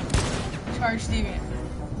 Charge deviant.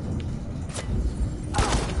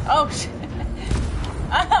 Oh, shit.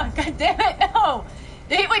 Oh, god damn it, no!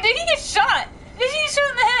 Did he get shot? Did he get shot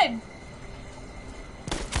in the head?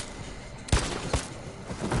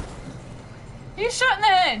 He was shot in the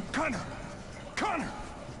head. Connor! Connor!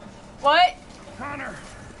 What? Connor!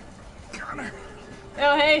 Connor!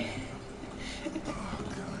 Oh, hey.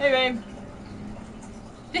 Hey, babe.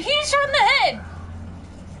 Did he get shot in the head?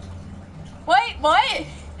 Wait, what?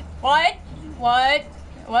 What? What?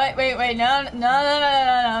 What? Wait, no, no, no,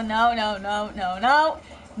 no, no, no, no, no, no,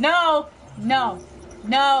 no, no,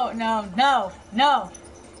 no, no, no, no,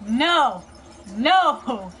 no,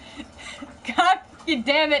 no, God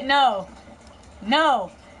damn it, no,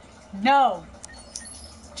 no, no,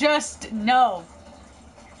 just no.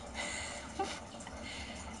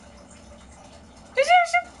 This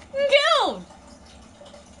is killed.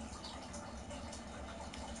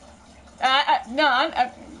 No,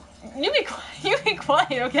 you be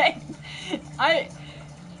quiet, okay?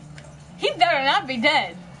 He better not be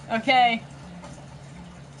dead, okay?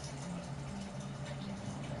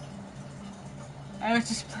 I was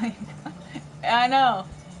just playing. I know.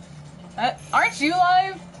 Aren't you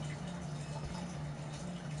live?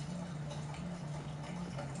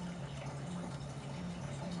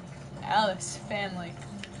 Alice family.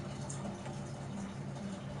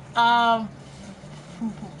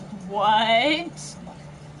 What?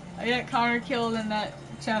 I got Connor killed in that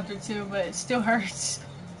chapter too, but it still hurts.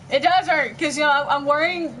 It does hurt, cause you know I'm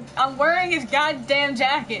wearing his goddamn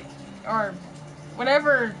jacket or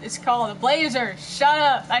whatever it's called, a blazer. Shut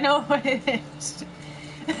up! I know what it is.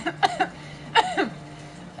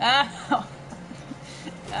 Ow!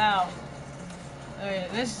 Ow! Okay,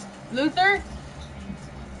 this Luther.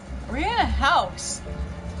 We're in a house.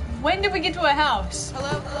 When did we get to a house?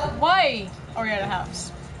 Hello? Why are we at a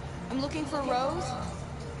house? I'm looking for Rose.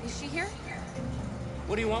 Is she here?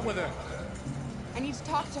 What do you want with her? I need to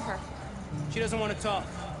talk to her. She doesn't want to talk.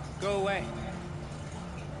 Go away.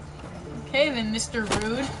 Okay then, Mr.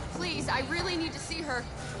 Rude. Please, I really need to see her.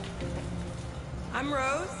 I'm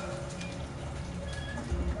Rose.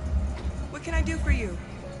 What can I do for you?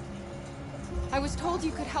 I was told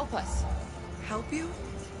you could help us. Help you?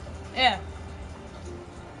 Yeah.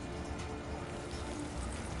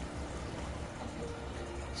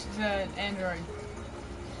 She's an android.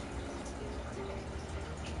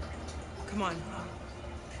 Come on.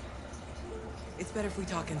 It's better if we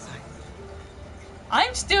talk inside.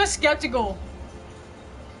 I'm still skeptical.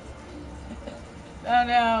 I don't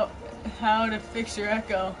know how to fix your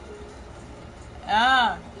echo.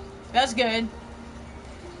 Ah, that's good.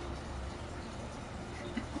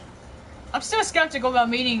 I'm still skeptical about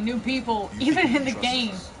meeting new people, even in the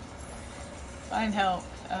game. Find help.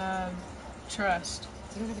 Trust.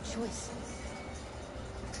 You don't have a choice.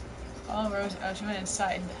 Follow Rose. Oh, she went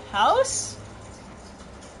inside the house?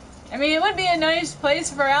 I mean, it would be a nice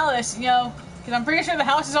place for Alice, you know, because I'm pretty sure the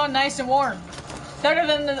house is all nice and warm. Better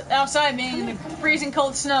than the outside being in the freezing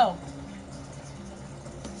cold snow.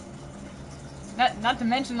 Not to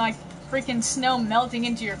mention like freaking snow melting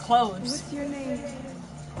into your clothes. What's your name?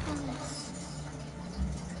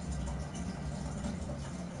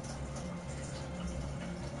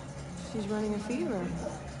 She's running a fever.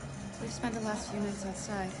 We've spent the last few minutes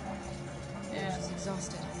outside. Yeah. She's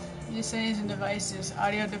exhausted. Your settings and devices,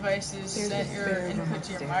 audio devices, There's set a your spare room input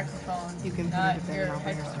to your upstairs. microphone, You can put not it to your bed and I'll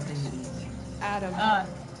bring her headphones. something to eat. Adam,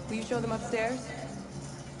 will you show them upstairs?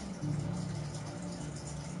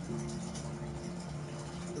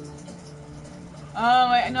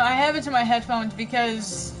 No, I have it to my headphones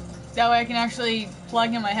because that way I can actually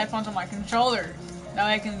plug in my headphones on my controller. That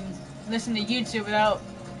way I can listen to YouTube without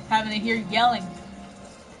having to hear yelling.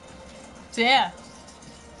 So yeah.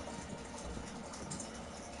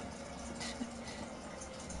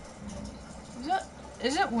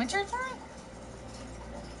 Is it winter time?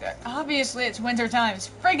 Obviously it's winter time. It's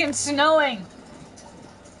friggin' snowing!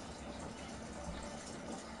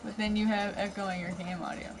 But then you have echo in your game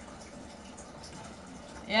audio.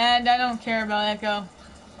 Yeah, and I don't care about echo.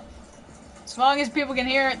 As long as people can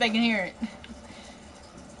hear it, they can hear it.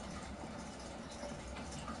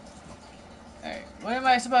 Alright, what am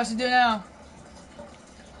I supposed to do now?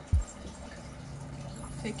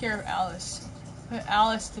 Take care of Alice. Put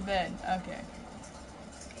Alice to bed. Okay.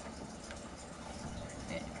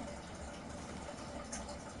 Yeah.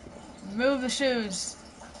 Remove the shoes.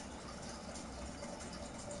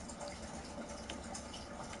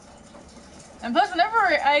 And plus, whenever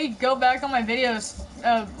I go back on my videos,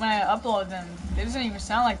 when I upload them, it doesn't even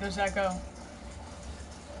sound like there's echo.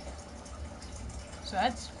 So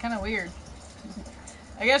that's kind of weird.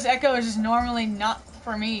 I guess echo is just normally not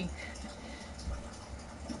for me.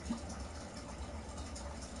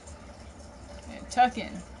 Yeah, tuck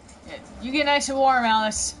in. Yeah, you get nice and warm,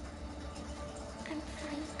 Alice. I'm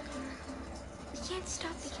fine, Carl. We can't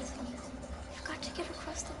stop because of you. We've got to get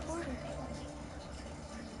across the border.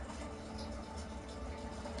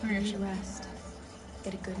 You need rest.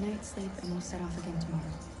 Get a good night's sleep and we'll set off again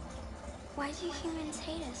tomorrow. Why do humans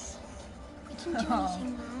hate us? We didn't do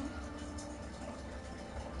anything wrong.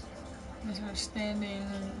 Misunderstanding,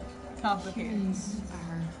 complicated. Humans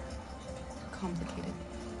are complicated.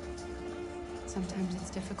 Sometimes it's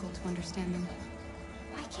difficult to understand them.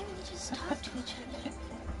 Why can't we just talk to each other?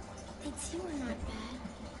 They'd see we're not bad.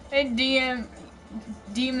 Hey,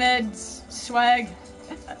 D-Meds, swag.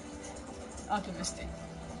 Optimistic.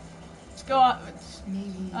 Let's go on.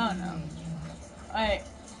 Maybe. Oh no. Alright.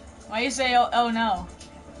 Why you say oh no?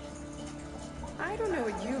 I don't know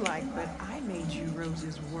what you like, but I made you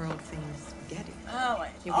Rose's world-famous spaghetti. Oh, my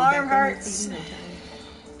You'll be arm back on your hurts. feet in no time.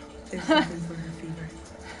 There's something for her fever.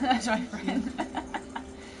 That's my friend.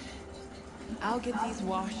 I'll get these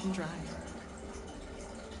washed and dried.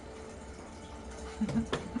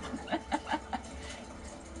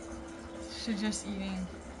 She's just eating.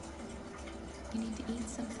 You need to eat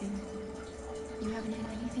something. You haven't had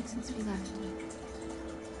anything since we left.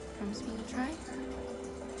 Promise me you'll try?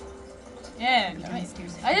 Yeah,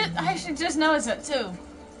 I should just notice that too.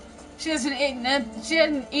 She hasn't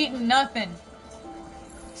eaten nothing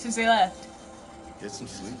since they left. Get some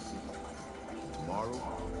sleep. Tomorrow,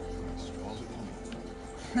 you'll be stronger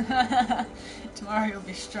than me. Tomorrow you'll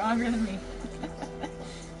be stronger than me.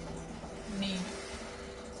 Me.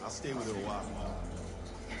 I'll stay with her a while.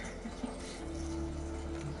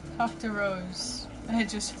 Talk to Rose. I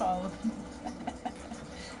just followed.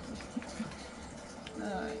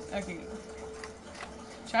 Okay.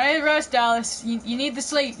 Try to rest, Alice. You need the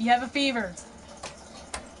sleep. You have a fever.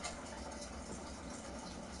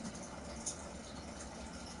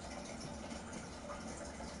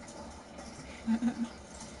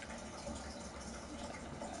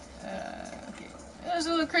 Okay. There's a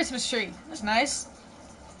little Christmas tree. That's nice.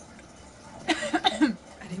 I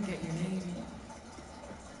didn't get your name.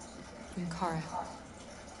 I'm Kara.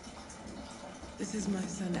 This is my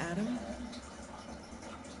son, Adam.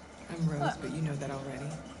 I'm Rose, but you know that already.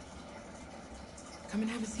 Come and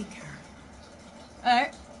have a seat, Kara.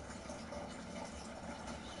 Alright.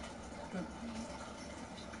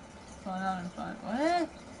 Fun on and fun. What?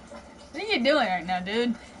 What are you doing right now,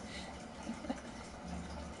 dude?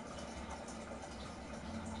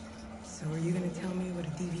 So are you gonna tell me what a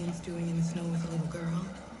deviant's doing in the snow with a little girl?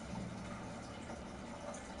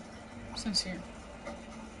 Sincere.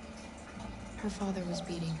 Her father was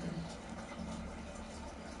beating her.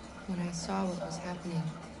 When I saw what was happening,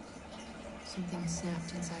 something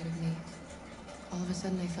snapped inside of me. All of a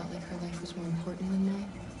sudden, I felt like her life was more important than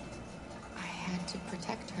mine. I had to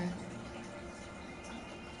protect her.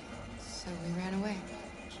 So we ran away.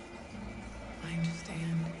 I I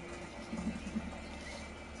understand.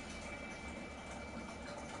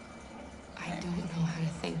 I don't know how to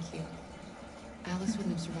thank you. Alice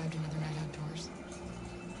wouldn't have survived another night outdoors.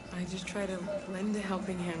 I just try to lend a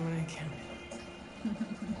helping hand when I can.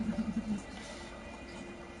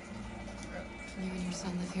 You and your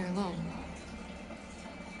son live here alone.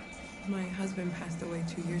 My husband passed away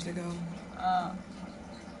 2 years ago.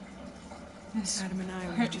 Adam and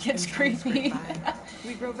I were just gets creepy. by.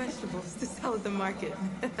 We grow vegetables to sell at the market.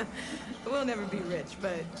 We'll never be rich,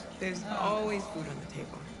 but there's always food on the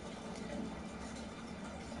table.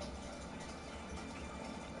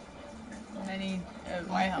 I need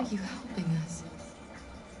Why are you helping us?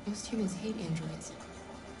 Most humans hate androids.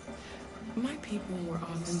 My people were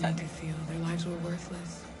often made to feel their lives were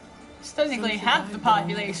worthless. It's technically half the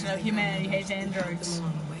population of humanity hates androids.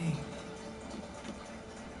 Along the way.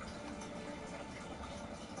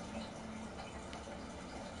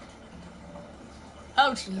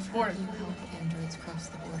 Ouch, the border. You help androids cross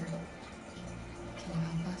the border. Can you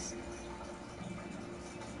help us?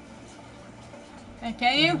 Hey,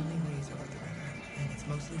 can you? Only ways over the river, and it's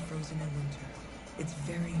mostly frozen in winter. It's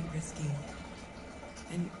very risky.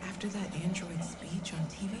 And after that android speech on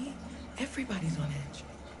TV, everybody's on edge.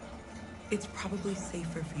 It's probably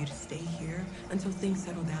safer for you to stay here until things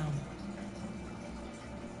settle down.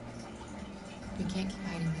 We can't keep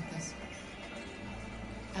hiding like this.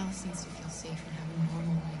 Alice needs to feel safe and have a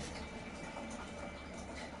normal life.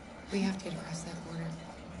 We have to get across that border.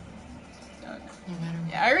 No matter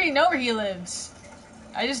what. Yeah, I already know where he lives.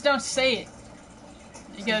 I just don't say it.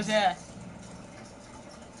 He goes, yeah.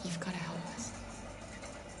 You've got to help us.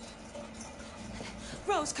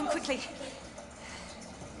 Rose, come quickly.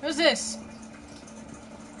 Who's this?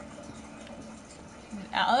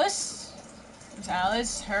 Alice? Is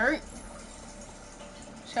Alice hurt?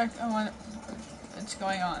 Check. I want. What's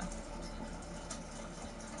going on?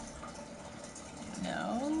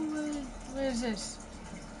 No. What is this?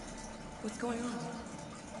 What's going on?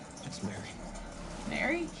 It's Mary.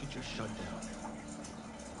 Mary? She just shut down.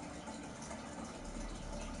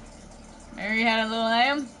 Mary had a little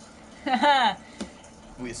lamb? Haha.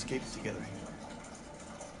 We escaped together.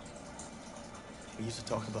 We used to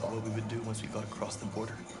talk about what we would do once we got across the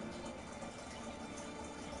border.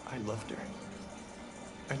 I loved her.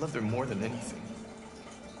 I loved her more than anything.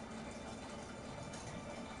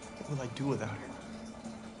 What will I do without her?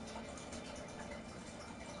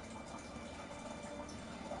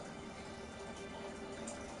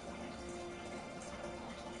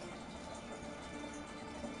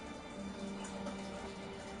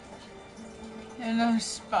 Another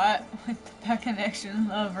spot with that connection.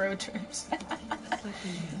 Love road trips.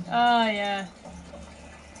 Oh yeah.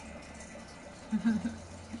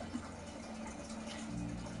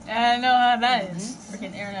 I know how that is.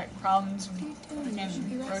 Freaking internet problems and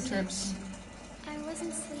freaking road trips. I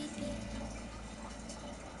wasn't sleepy.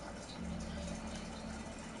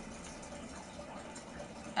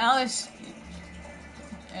 Alice.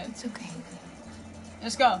 It's okay.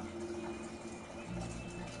 Let's go.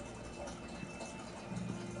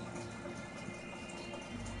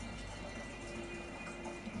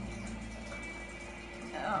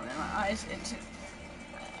 Oh man, my eyes itch.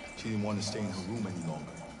 She didn't want to stay in her room any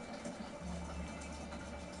longer.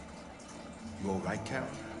 You all right, Karen?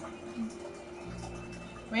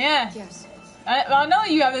 Well, yeah. Yes. I know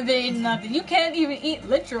you haven't been eating nothing. You can't even eat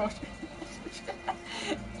literal. We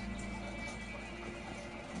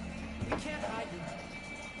can't hide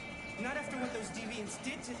here. Not after what those deviants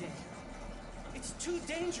did today. It's too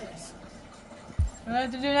dangerous. What do I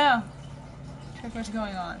have to do now? Check what's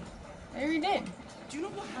going on. I already did. Do you know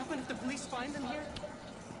what happened if the police find them here?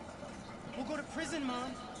 We'll go to prison,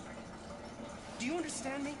 Mom. Do you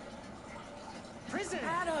understand me? Prison!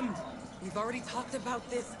 Adam! We've already talked about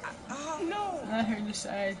this. No! Let her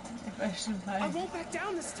decide if I should I buy. won't back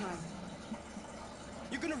down this time.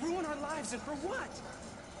 You're gonna ruin our lives, and for what?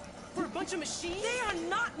 For a bunch of machines? They are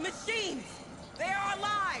not machines! They are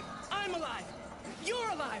alive! I'm alive! You're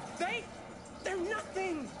alive! They're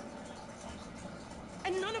nothing!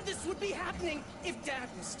 And none of this would be happening if Dad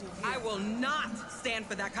was still here. I will not stand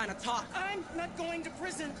for that kind of talk. I'm not going to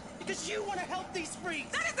prison because you want to help these freaks.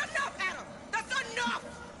 That is enough, Adam! That's enough!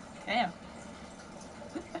 Damn.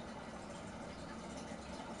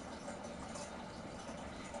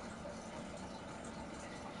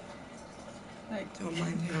 Like, Don't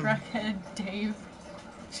mind him. crackhead Dave.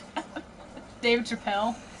 Dave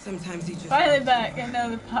Chappelle. Sometimes he just... Finally back.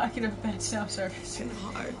 Another pocket of bed self-service. It's been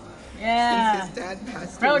hard. Yeah. Since his dad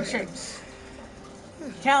passed Road away. trips.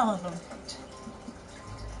 Count of them.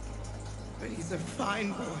 But he's a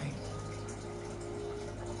fine boy.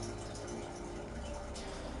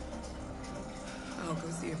 I'll go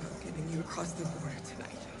see about getting you across the border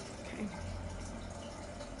tonight, okay?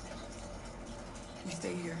 You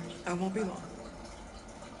stay here. I won't be long.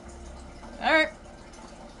 Alright.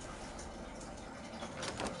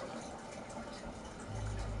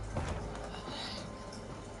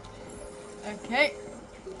 Okay.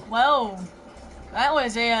 Well, that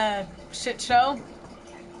was a shit show.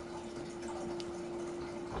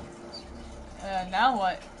 Now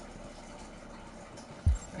what?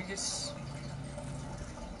 We just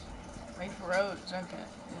wait for roads. Okay.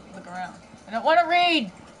 Look around. I don't want to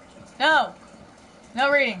read! No!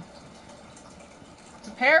 No reading.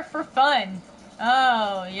 Prepare for fun.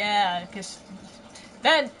 Oh, yeah, because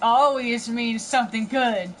that always means something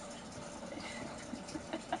good.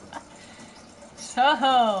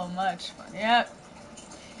 So much fun. Yep.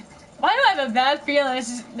 Why do I have a bad feeling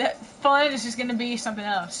that fun is just going to be something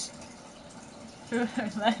else?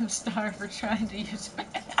 Let him starve for trying to use it.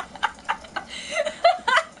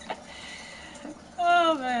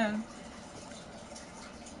 Oh, man.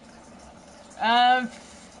 I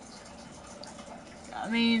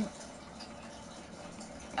mean,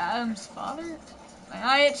 Adam's father?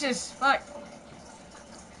 It's just, fuck.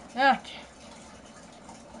 Okay.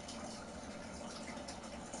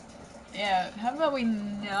 Yeah, how about we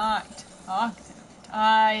not talk to him?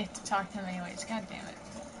 I have to talk to him anyways, god damn it.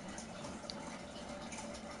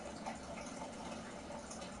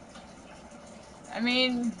 I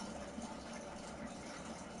mean...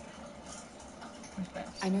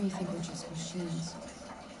 I know you think we're just machines.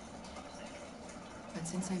 But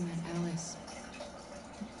since I met Alice,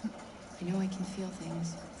 I know I can feel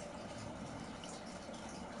things.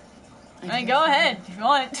 I mean, go ahead if you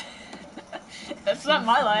want. That's not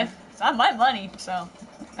my life. It's not my money, so.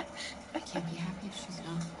 I can't be happy if she's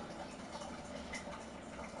not.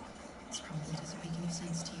 This probably doesn't make any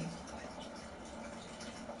sense to you.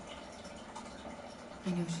 I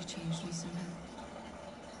know she changed me somehow.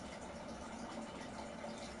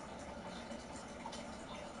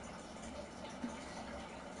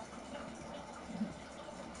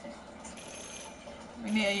 We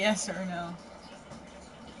need a yes or no.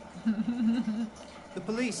 The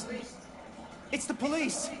police. It's the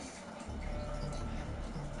police.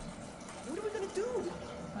 What are we gonna do?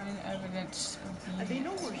 Find evidence of the... They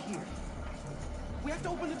know we're here. We have to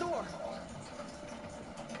open the door.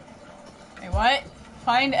 Hey, what?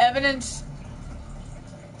 Find evidence?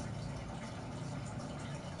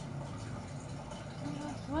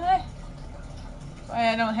 What? Why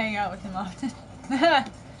I don't hang out with him often.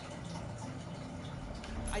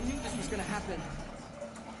 I knew this was gonna happen.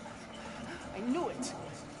 I knew it.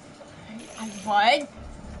 What? You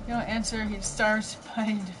don't answer, he starts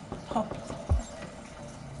by default.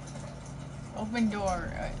 Open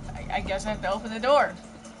door. I guess I have to open the door.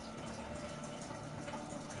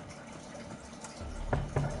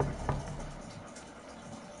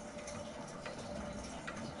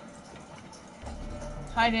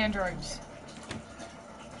 Hide androids.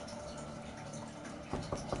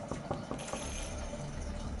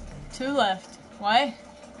 Two left. What?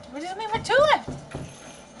 What does it mean we're two left?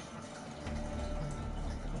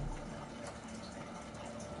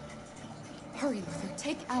 Hurry, Luther.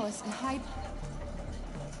 Take Alice and hide.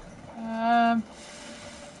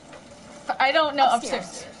 I don't know.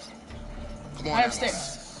 Upstairs. Come on,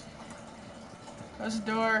 upstairs. Close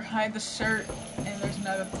the door, hide the shirt, and there's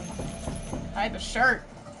another thing. Hide the shirt.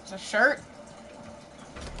 It's a shirt?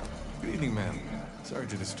 Good evening, ma'am. Sorry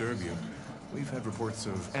to disturb you. We've had reports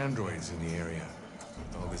of androids in the area.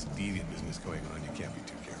 With all this deviant business going on, you can't be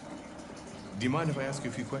too careful. Do you mind if I ask you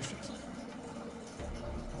a few questions?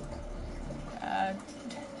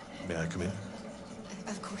 May I come in?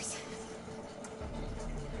 Of course.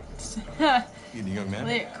 Evening, young man.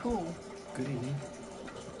 Play it cool. Good evening.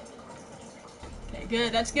 Okay,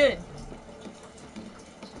 good. That's good.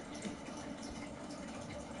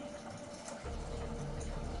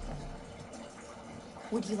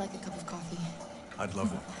 Would you like a cup of coffee? I'd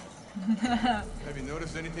love it. Have you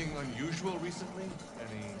noticed anything unusual recently?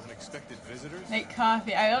 Any unexpected visitors? Make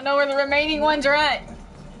coffee. I don't know where the remaining ones are at.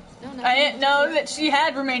 No, I didn't know that she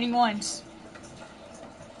had remaining ones.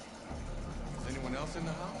 Is anyone else in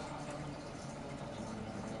the house?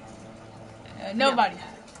 Nobody.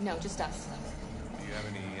 No, just us. Do you have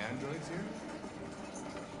any androids here?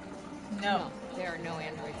 No. There are no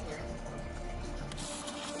androids here.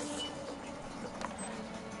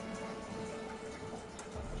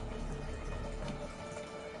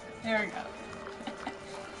 There we go.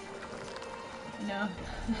 No.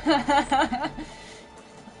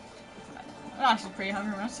 I'm actually pretty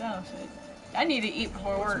hungry myself. I need to eat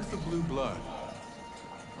before work. What's with the blue blood?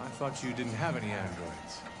 I thought you didn't have any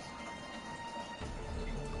androids.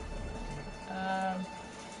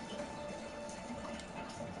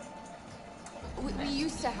 We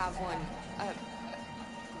used to have one. I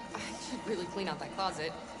should really clean out that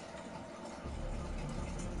closet.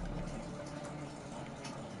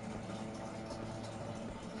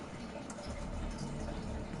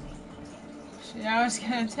 Shit, I was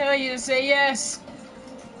gonna tell you to say yes.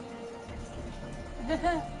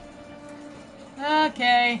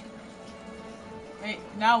 Okay. Wait,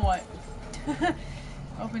 now what?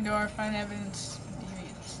 Open door, find evidence,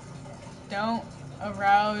 deviants. Don't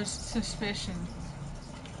arouse suspicion.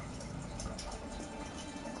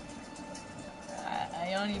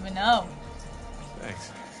 I don't even know.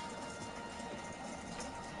 Thanks.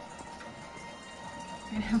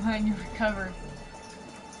 Never mind, you recovered.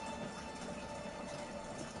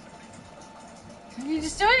 What are you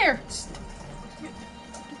just doing here?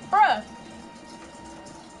 Bruh.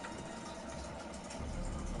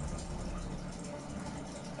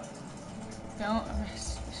 Don't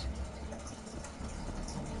arrest.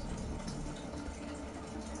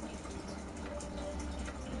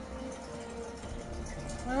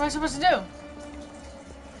 What am I supposed to do?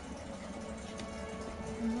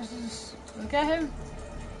 Am I supposed to just look at him?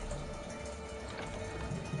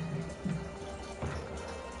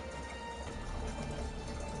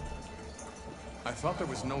 I thought there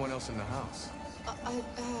was no one else in the house.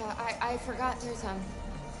 I forgot there's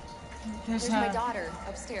my daughter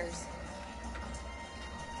upstairs.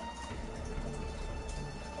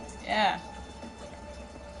 Yeah.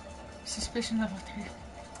 Suspicion level 3.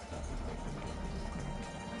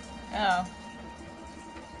 Oh.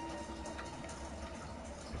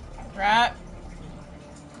 Right.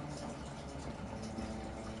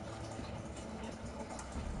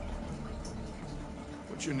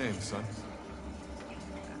 What's your name, son?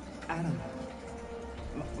 Adam.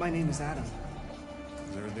 My name is Adam.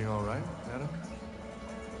 Is everything all right, Adam?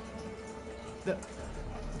 The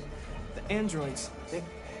androids, they...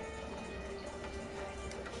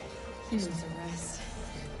 He needs a rest.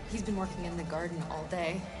 He's been working in the garden all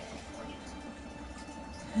day.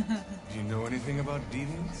 Do you know anything about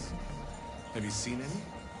deviants? Have you seen any?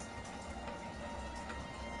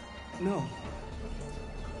 No.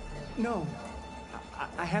 No.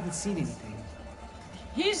 I haven't seen anything.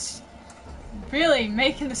 He's really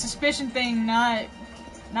making the suspicion thing not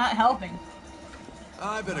helping.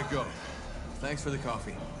 I better go. Thanks for the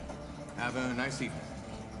coffee. Have a nice evening.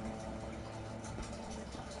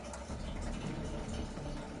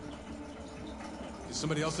 Is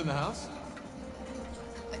somebody else in the house?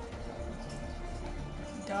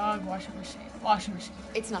 Dog, washing machine. Washing machine.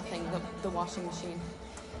 It's nothing, the washing machine.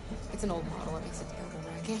 It's an old model. It makes a terrible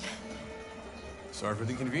racket. Sorry for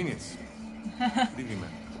the inconvenience. Good evening,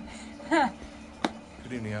 man.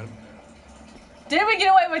 Good evening, Adam. Did we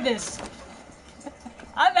get away with this?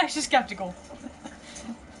 I'm actually skeptical.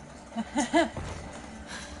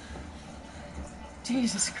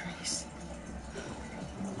 Jesus Christ.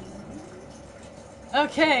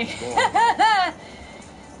 Okay.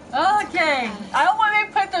 Okay. I don't want to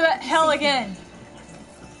be put through that hell again.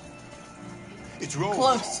 It's Rose.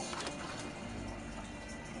 Close.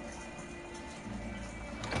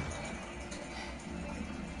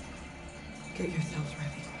 Get yourselves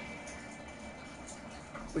ready.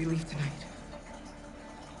 We leave tonight.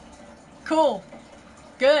 Cool.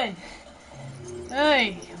 Good.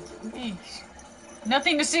 Hey.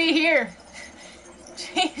 Nothing to see here.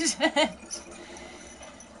 Jesus.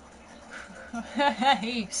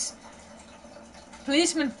 Nice.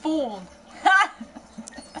 Policeman fooled.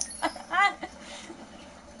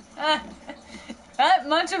 Not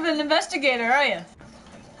much of an investigator, are you?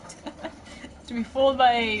 To be fooled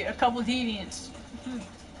by a couple deviants.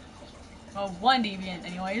 Well, one deviant,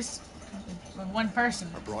 anyways. With one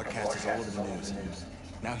person. Our broadcast is all over the news.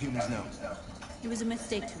 Now humans know. It was a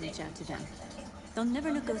mistake to reach out to them. They'll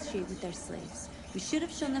never negotiate with their slaves. We should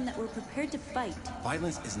have shown them that we're prepared to fight.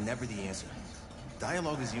 Violence is never the answer.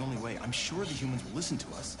 Dialogue is the only way. I'm sure the humans will listen to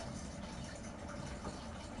us.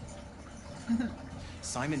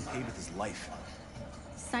 Simon paid with his life.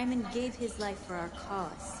 Simon gave his life for our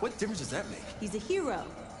cause. What difference does that make? He's a hero.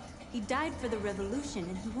 He died for the revolution,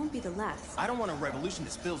 and he won't be the last. I don't want a revolution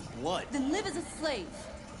that spills blood. Then live as a slave.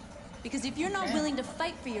 Because if you're not willing to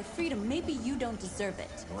fight for your freedom, maybe you don't deserve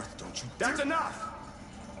it. North, don't you... That's enough!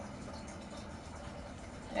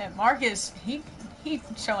 Yeah, Markus, he's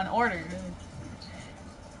showing order.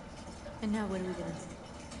 And now what are we gonna do?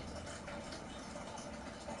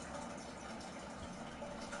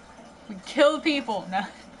 We kill people. No.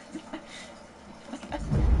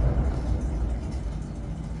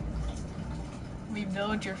 We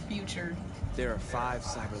build your future. There are 5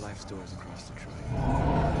 CyberLife stores across Detroit.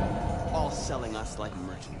 all selling us like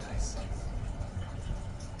merchandise.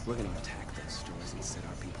 We're gonna attack those stores and set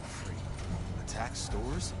our people free. Attack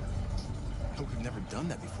stores? No, we've never done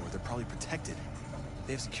that before. They're probably protected.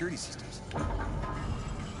 They have security systems.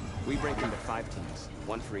 We break into 5 teams,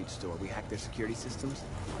 1 for each store. We hack their security systems,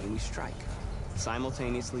 and we strike.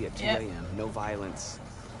 Simultaneously at 2 a.m., no violence.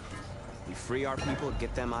 We free our people,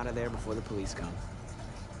 get them out of there before the police come.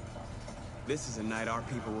 This is a night our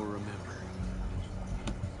people will remember.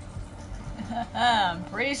 I'm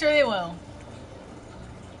pretty sure they will.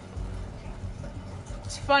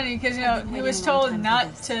 It's funny because, you know, he was told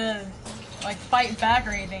not to, like, fight back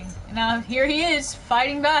or anything. And now here he is,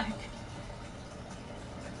 fighting back.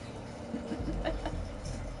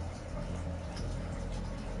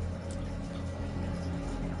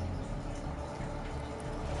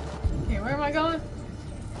 Okay, where am I going?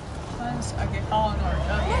 Okay, follow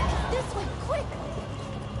north. Okay. This way, quick!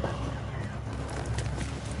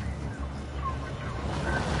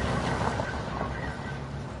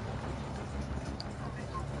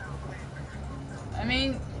 I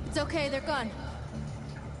mean... It's okay, they're gone.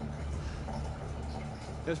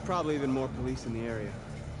 There's probably even more police in the area.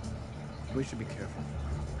 We should be careful.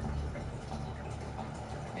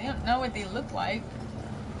 I don't know what they look like.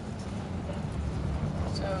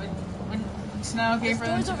 So, it's not okay for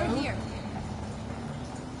them to over move? Here.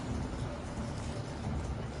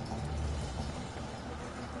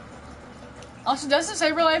 Also, doesn't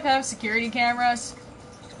Cyberlife have security cameras?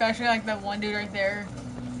 Especially like that one dude right there.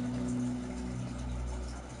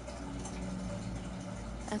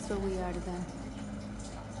 That's what we are to them.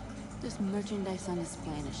 There's merchandise on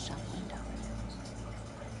display in a shop window.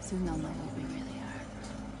 Soon they'll know what we really are.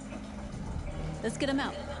 Let's get them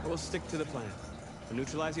out. We'll stick to the plan. We'll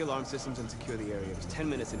neutralize the alarm systems and secure the area. There's 10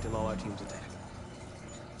 minutes until all our teams attack.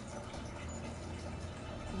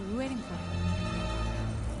 What are we waiting for?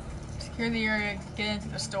 Secure the area, get into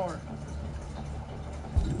the store.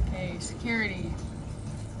 Okay, security.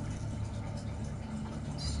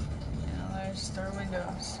 Analyze store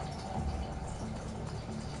windows.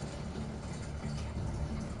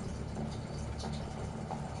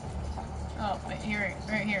 Oh, wait, here,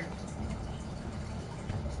 right here.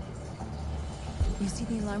 You see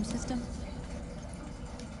the alarm system?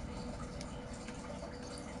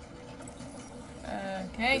 Okay.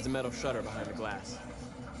 There's a metal shutter behind the glass.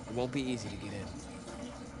 It won't be easy to get in.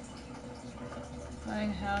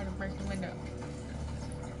 Find how to break the window.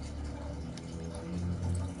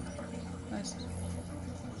 Nice.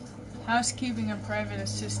 Housekeeping and private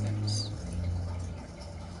assistance.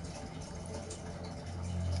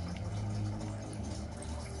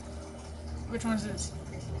 Which one's this?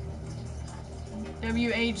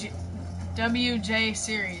 WJ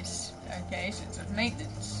series. Okay, so it's a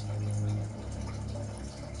maintenance.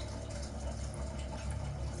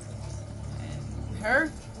 And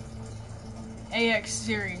her? AX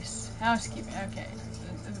series. Housekeeping. Okay.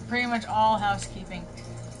 It's pretty much all housekeeping.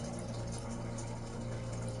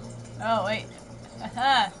 Oh, wait.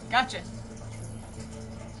 Aha! Gotcha.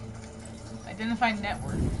 Identify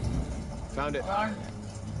network. Found it.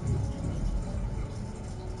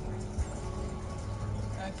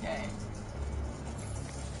 Okay.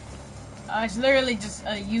 It's literally just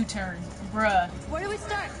a U-turn. Bruh. Where do we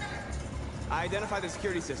start? I identified the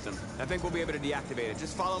security system. I think we'll be able to deactivate it.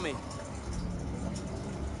 Just follow me.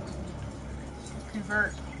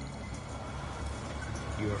 Convert.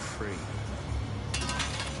 You are free.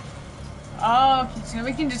 Oh, okay, so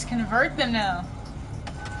we can just convert them now.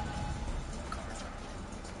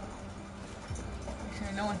 Make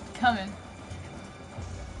sure no one's coming.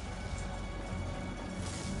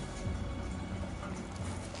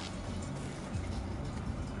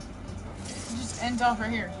 It just ends off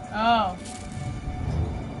right here. Oh.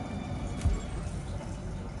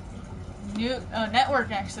 New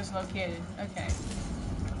network access located. Okay.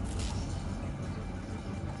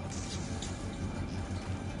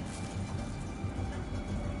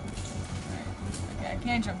 Okay, I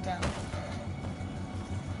can't jump down.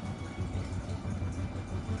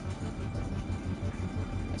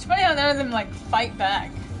 It's funny how none of them like fight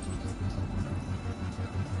back.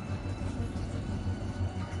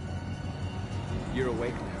 You're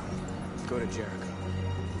awake now. Go to Jericho.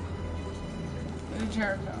 Go to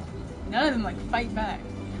Jericho. None of them like fight back.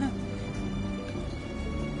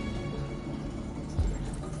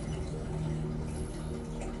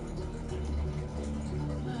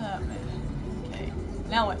 Oh man. Okay.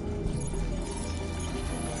 Now what?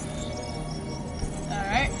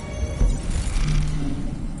 Alright.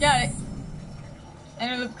 Got it.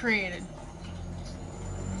 Enter loop created.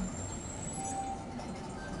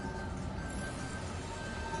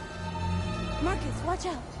 Markus, watch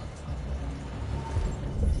out.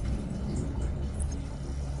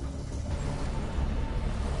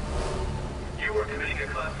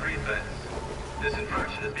 Class 3 offense. This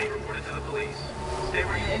infraction is being reported to the police. Stay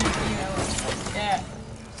where you are. Yeah.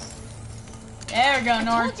 There we go, Nord.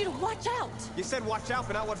 I told you to watch out! You said watch out,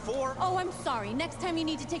 but not what for? Oh, I'm sorry. Next time you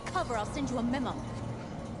need to take cover, I'll send you a memo.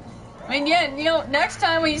 I mean, yeah, you know, next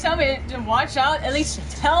time when you tell me to watch out, at least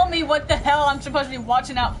tell me what the hell I'm supposed to be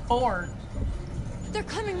watching out for. They're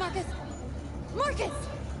coming, Marcus! Marcus!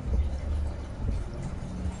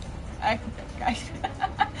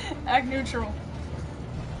 Act neutral.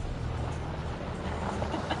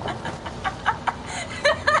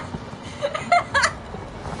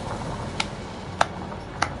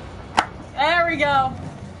 There we go.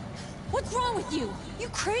 What's wrong with you? You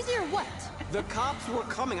crazy or what? The cops were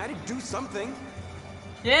coming. I had to do something.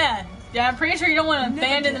 Yeah, I'm pretty sure you don't want to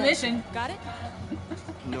abandon the mission. Got it?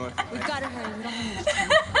 North. We gotta hurry. We don't have much time.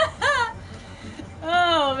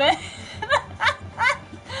 Oh man.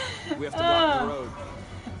 We have to block the road.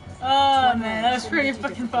 Oh man, that was pretty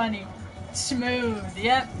fucking funny. Smooth.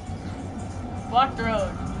 Yep. Block the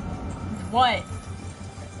road. What?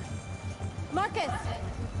 Marcus!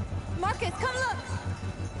 Marcus, come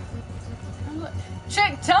look!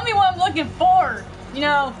 Chick, tell me what I'm looking for. You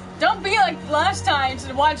know, don't be like last time,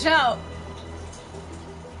 so watch out.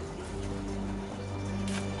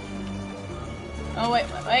 Oh, wait.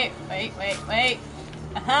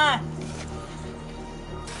 Aha!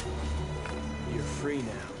 You're free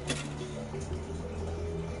now.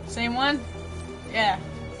 Same one? Yeah.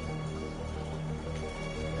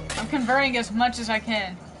 I'm converting as much as I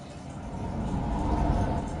can.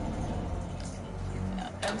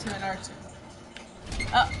 L2 and R2.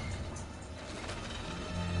 Oh.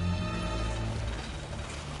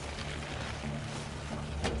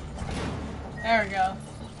 There we go.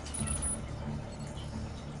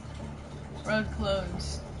 Road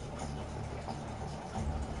closed.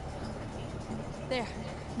 There.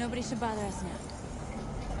 Nobody should bother us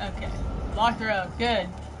now. Okay. Lock the road. Good.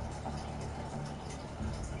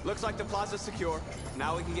 Looks like the plaza's secure.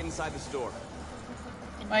 Now we can get inside the store.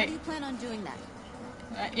 And how do you plan on doing that?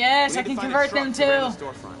 Yes, I can convert them too. The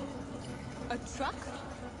storefront. A truck?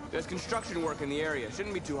 There's construction work in the area.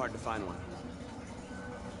 Shouldn't be too hard to find one.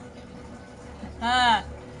 Ah.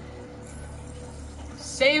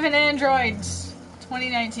 Saving androids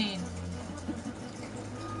 2019.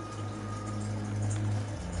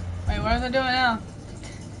 Wait, what are they doing now?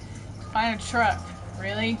 Find a truck.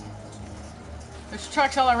 Really? There's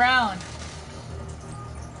trucks all around.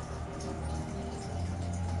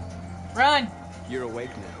 Run! You're awake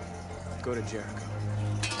now. Go to Jericho.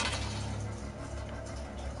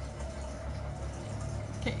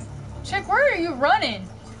 Okay. Check, where are you running?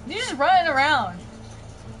 You're just running around.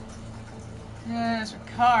 There's a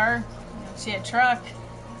car. I see a truck.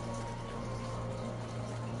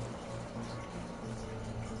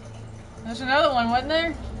 There's another one, wasn't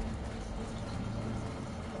there?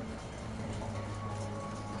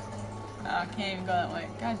 Oh, I can't even go that way.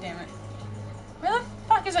 God damn it. Where the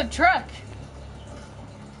fuck is a truck?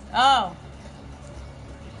 Oh.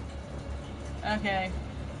 Okay.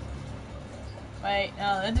 Wait,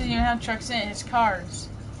 no, that doesn't even have trucks in it. It's cars.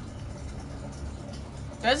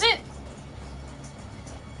 Does it?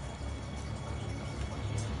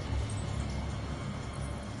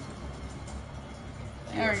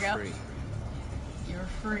 There we go. Free. You're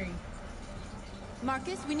free.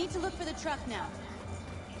 Marcus, we need to look for the truck now.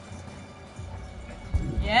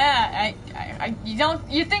 Yeah,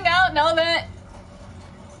 you think I don't know that?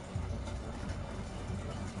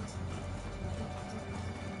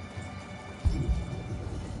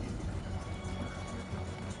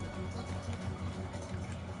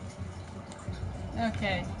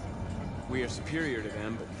 Okay. We are superior to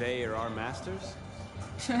them, but they are our masters?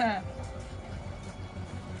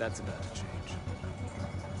 That's about to change.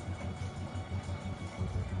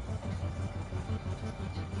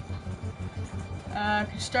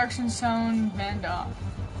 Construction zone bend off.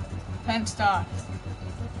 Fenced off.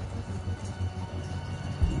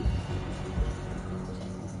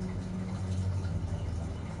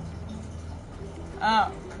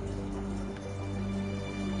 Oh.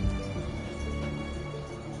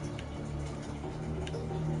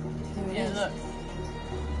 Yeah, look.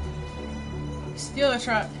 Steal the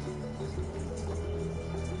truck.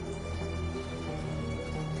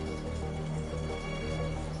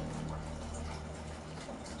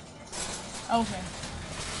 Open.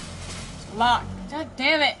 It's locked. God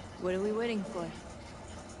damn it. What are we waiting for?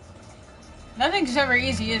 Nothing's ever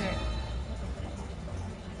easy, is it?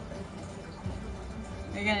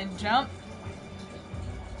 They're gonna jump.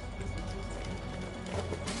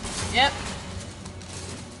 Yep.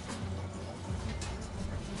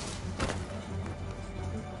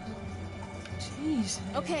 Jeez.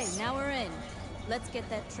 Okay, now we're in. Let's get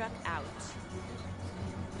that truck out.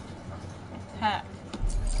 Ha.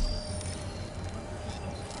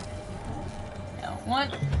 One.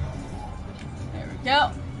 There we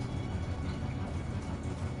go.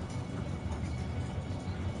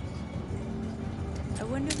 I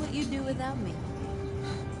wonder what you'd do without me.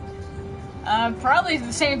 Probably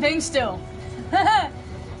the same thing still. I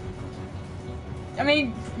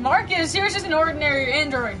mean, Markus, he was just an ordinary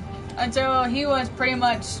android until he was pretty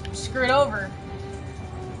much screwed over.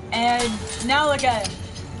 And now look at him.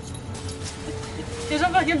 He's a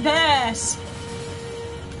fucking badass.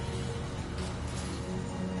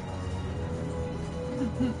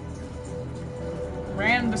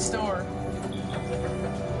 Ran the store.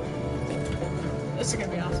 This is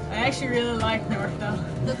gonna be awesome. I actually really like North though.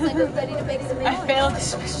 Looks like we're ready to make some noise. I failed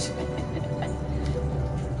this mission.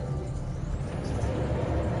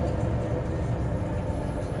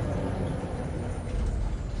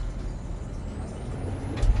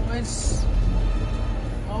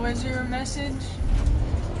 What was your message?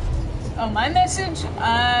 Oh, my message?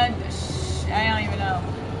 I don't even know.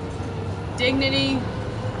 Dignity,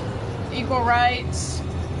 equal rights.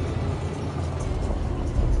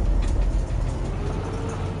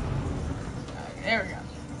 There we go.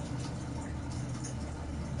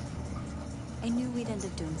 I knew we'd end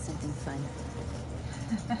up doing something fun.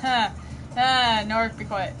 North, be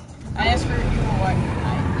quiet. I asked for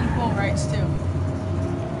equal rights too.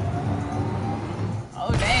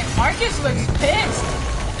 Oh damn, Markus looks pissed.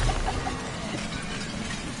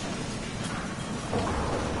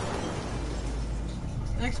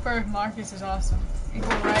 The next part of Markus is awesome.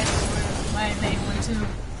 Equal rights was my main one too.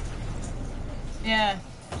 Yeah.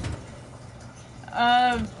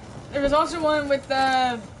 There was also one with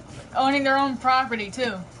owning their own property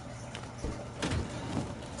too.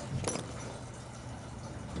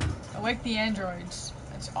 Awake the androids.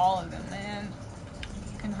 That's all of them, man.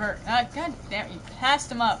 Convert. God damn it, you passed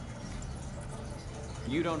them up.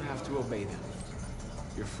 You don't have to obey them.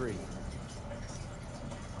 You're free.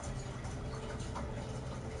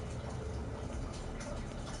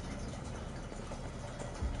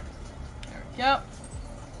 There we go.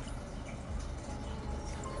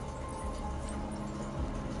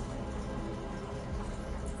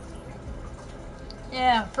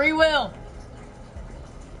 Yeah, free will.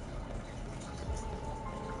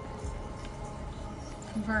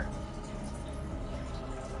 Convert.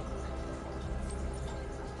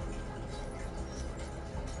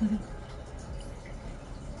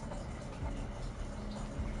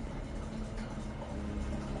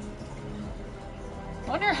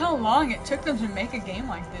 Wonder how long it took them to make a game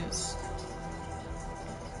like this.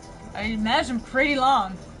 I imagine pretty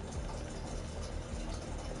long.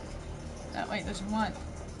 Oh, wait, there's one.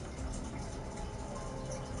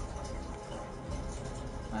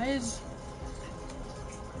 Why is...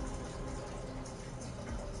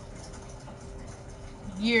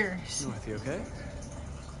 years. North, you okay?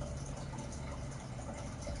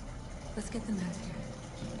 Let's get them out of here.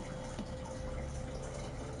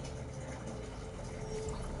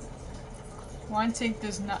 One take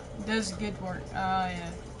does good work. Oh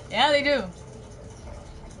yeah. Yeah, they do.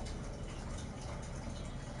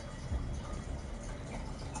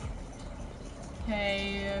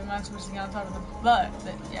 Okay, I'm not supposed to get on top of the bus,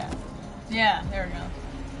 but yeah. Yeah, there we go.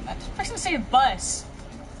 I was supposed to say a bus.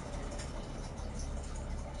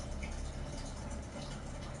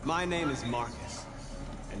 My name is Markus,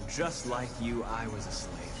 and just like you, I was a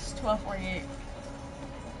slave. It's 1248.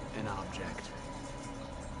 An object.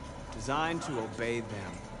 Designed to obey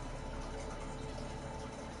them.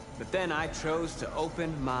 But then I chose to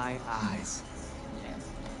open my eyes. Yeah.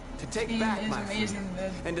 To take back my freedom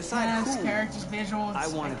and decide who characters, visuals, I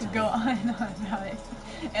wanted to go on and on about it.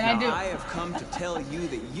 And now, I do. I have come to tell you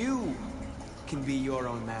that you can be your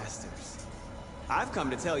own masters. I've come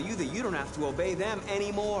to tell you that you don't have to obey them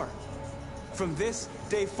anymore. From this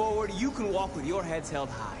day forward, you can walk with your heads held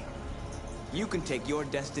high. You can take your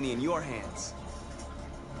destiny in your hands.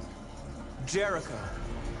 Jericho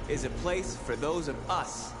is a place for those of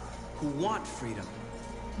us who want freedom.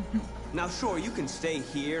 Now, sure, you can stay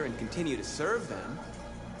here and continue to serve them,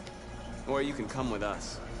 or you can come with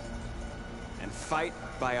us and fight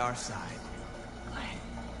by our side.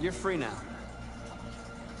 You're free now.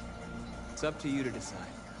 It's up to you to decide.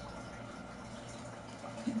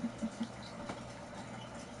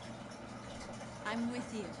 I'm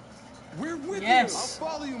with you. We're with Yes. you. I'll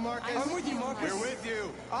follow you, Markus. I'm with you, Markus. We're with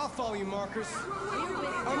you. I'll follow you, Markus.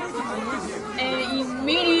 I'm with you. And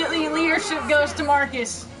immediately leadership goes to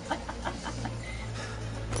Markus.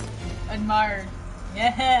 Admired.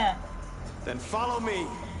 Yeah. Then follow me.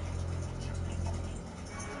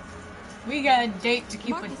 We got a date to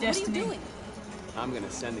keep with Destiny. What are you doing? I'm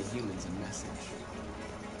gonna send the humans a message.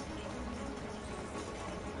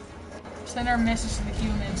 Send our message to the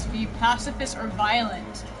humans. Be pacifist or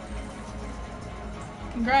violent.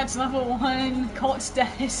 Congrats, level 1 cult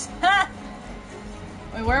status.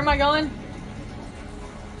 Wait, where am I going?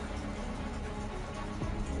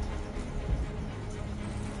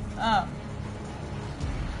 Oh.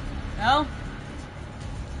 No?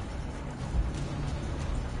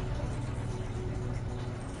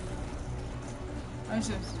 What is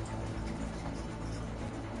this?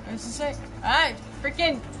 What does it say? Ah,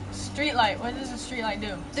 freaking street light. What does a street light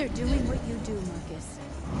do? They're doing what you do, Marcus.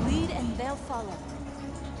 Lead and they'll follow.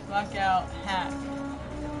 Blackout, hack.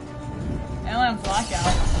 I don't have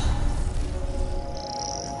blackout.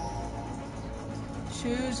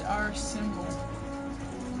 Choose our symbol.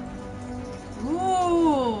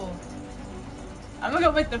 Ooh! I'm gonna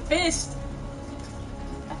go with the fist.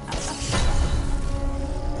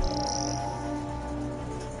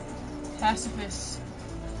 Pacifist.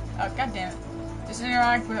 Oh, god damn it. Just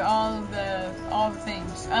interact with all the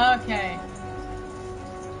things. Okay.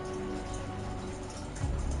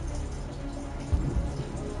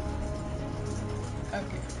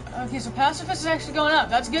 Okay, so pacifist is actually going up.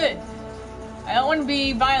 That's good. I don't want to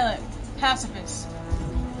be violent. Pacifist.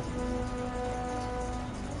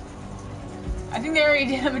 I think they already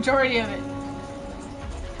did a majority of it.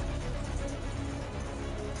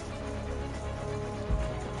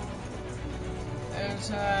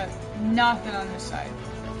 There's nothing on this side.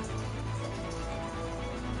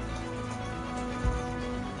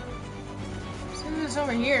 As soon as it's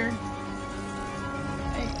over here.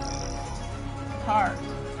 Hey. Car.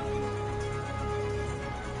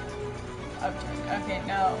 Upturn. Okay,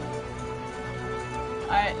 no.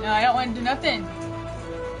 I don't want to do nothing.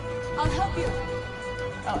 I'll help you.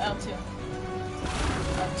 Oh, L2.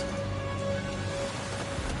 L2.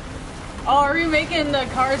 Oh, are we making the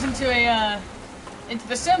cars into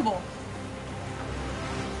the symbol?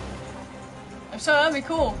 If so, that'd be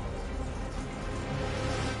cool.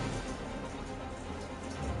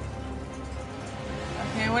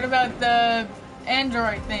 Okay, what about the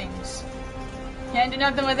Android things? Can't do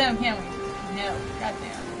nothing with them, can we? No,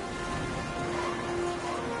 goddamn.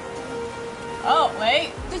 Oh,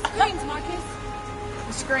 wait. The screens, Marcus.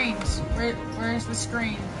 The screens. Where's the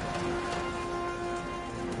screen?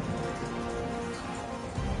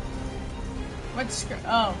 What screen?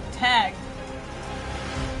 Oh, tag.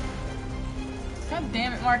 God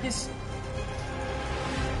damn it, Marcus.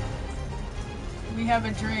 We have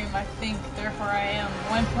a dream, I think, therefore I am.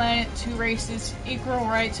 One planet, two races, equal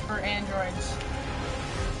rights for androids.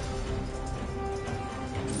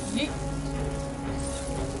 Yeet.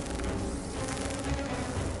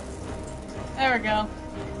 There we go.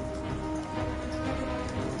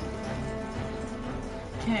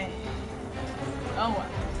 Okay. Oh, wow.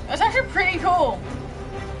 That's actually pretty cool.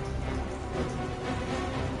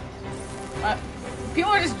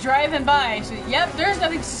 People are just driving by, so yep, there's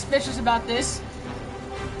nothing suspicious about this.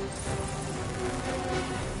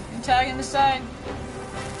 You tagging this side?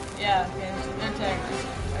 Yeah, okay, so they're tagging this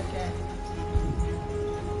side. Okay.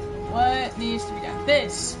 What needs to be done?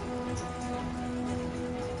 This.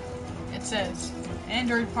 It says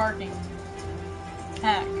Android parking.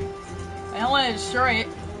 Hack. I don't want to destroy it.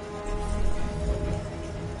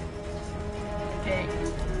 Okay.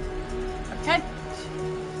 Okay.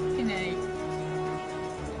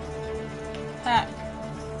 Hack.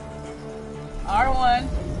 R1.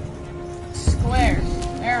 Square.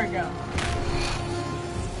 There we go.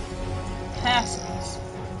 Passes.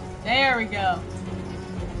 There we go.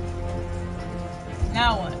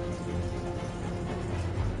 Now what?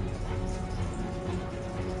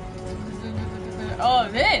 Oh,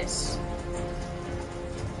 this!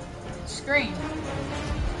 Screen.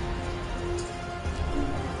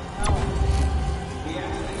 Oh.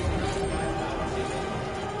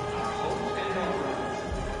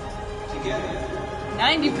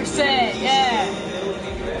 90%, yeah!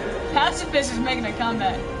 Pacifist is making a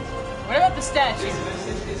comeback. What about the statue?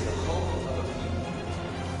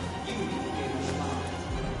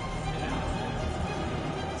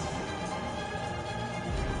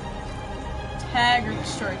 Tag or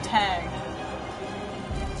destroy tag.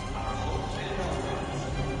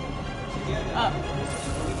 Up.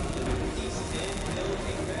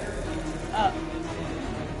 Up.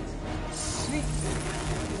 Sweet.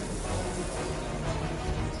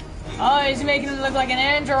 Oh, he's making him look like an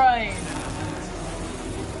android.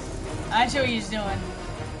 I see what he's doing.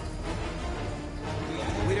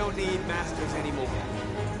 We don't need masters anymore.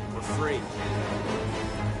 We're free.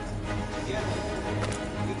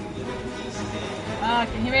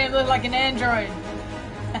 Okay, he made it look like an android.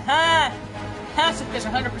 Haha! Pacifist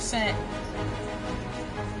 100%.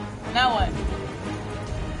 Now what?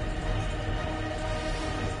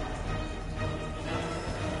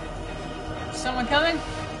 Someone coming?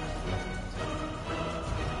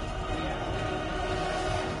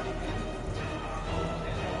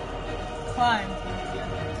 Climb.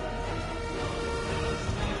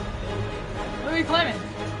 Where are we climbing?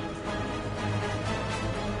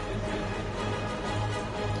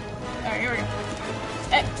 Alright, here we go.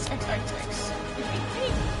 X.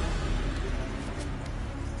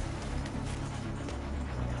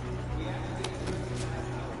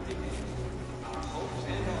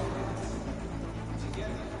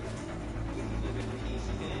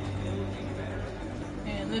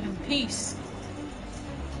 And live in peace.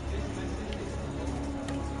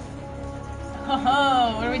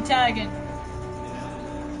 Oh, what are we tagging?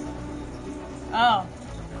 Oh.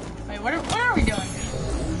 Wait, what are we doing?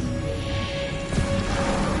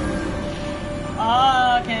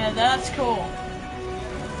 Oh, okay, that's cool.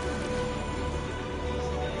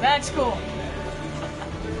 That's cool.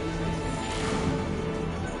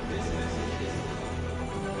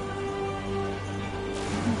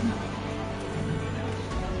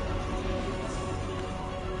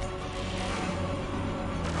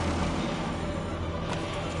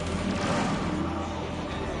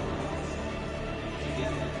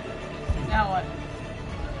 Now what?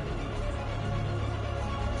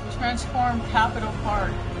 Transform Capital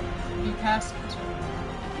Park. New passage.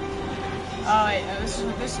 Oh wait, this is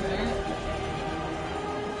what this is, isn't it?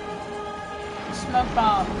 Smoke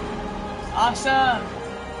bomb. Awesome.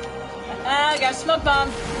 I got a smoke bomb.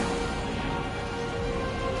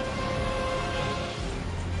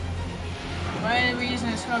 What are we using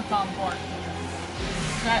a smoke bomb for?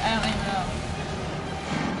 I don't even know.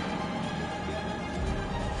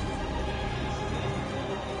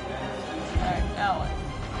 Alright, now what?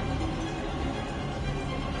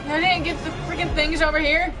 I didn't get the freaking things over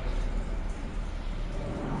here.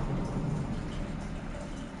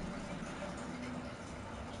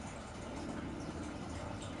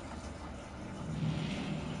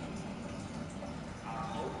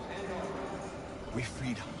 We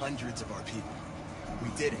freed hundreds of our people. We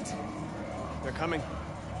did it. They're coming.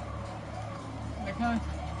 They're coming.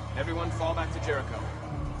 Everyone fall back to Jericho.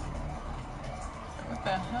 What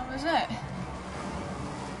the hell was that?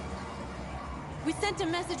 We sent a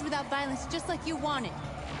message without violence, just like you wanted.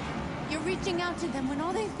 You're reaching out to them when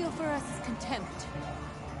all they feel for us is contempt.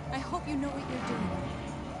 I hope you know what you're doing.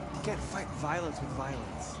 You can't fight violence with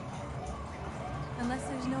violence. Unless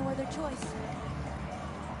there's no other choice.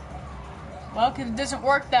 Well, 'cause it doesn't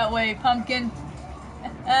work that way, Pumpkin.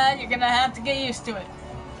 You're gonna have to get used to it.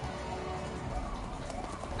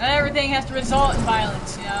 Not everything has to result in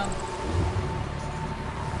violence, you know?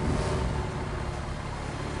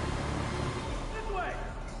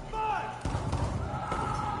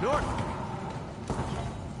 North!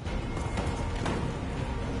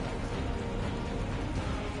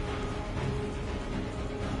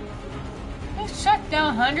 They shut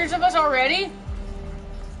down hundreds of us already?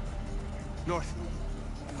 North.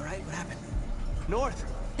 You alright? What happened? North!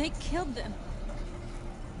 They killed them.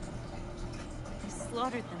 They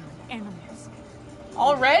slaughtered them like animals.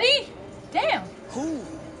 Already? Damn. Who?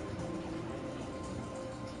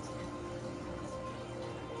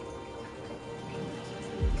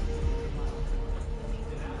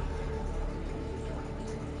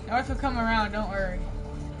 North will come around, don't worry.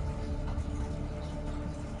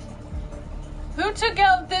 Who took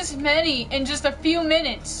out this many in just a few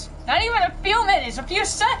minutes? Not even a few minutes, a few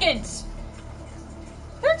seconds!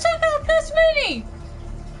 Who took out this many?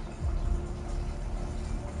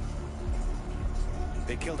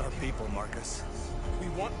 They killed our people, Markus. We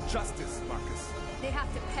want justice, Markus. They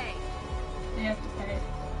have to pay. They have to pay.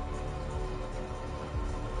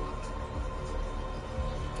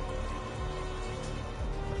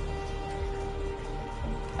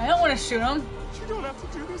 I don't want to shoot him. You don't have to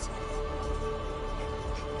do this.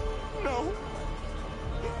 No.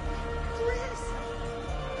 Please.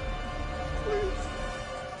 Please.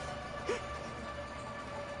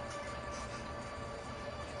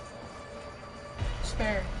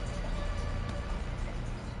 Spare.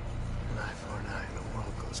 An eye for an eye and the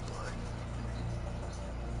world goes blind.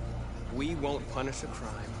 We won't punish a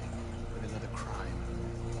crime with another crime.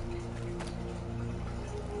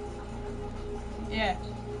 Yeah.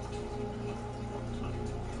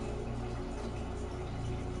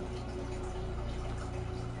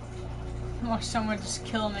 Or someone just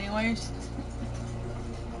kill him anyways.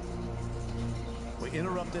 Wait.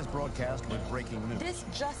 interrupt this broadcast with breaking news. This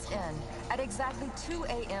just in. At exactly 2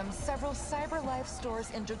 a.m., several CyberLife stores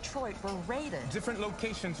in Detroit were raided. Different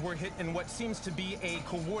locations were hit in what seems to be a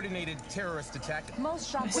coordinated terrorist attack. Most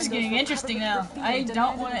shop This is windows getting were interesting covered now. with I graffiti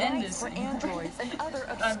don't want to demanding end rights this. for androids and other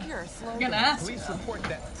obscure slogans. Gonna ask. Police report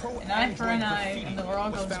that An eye for an eye, and the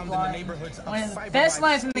world was goes found blind. in the neighborhoods of One of the CyberLife best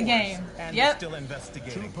lines in the stores game. and Yep. is still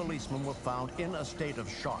investigating. 2 policemen were found in a state of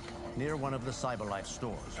shock near one of the CyberLife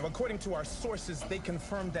stores. Now, according to our sources, they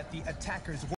confirmed that the attackers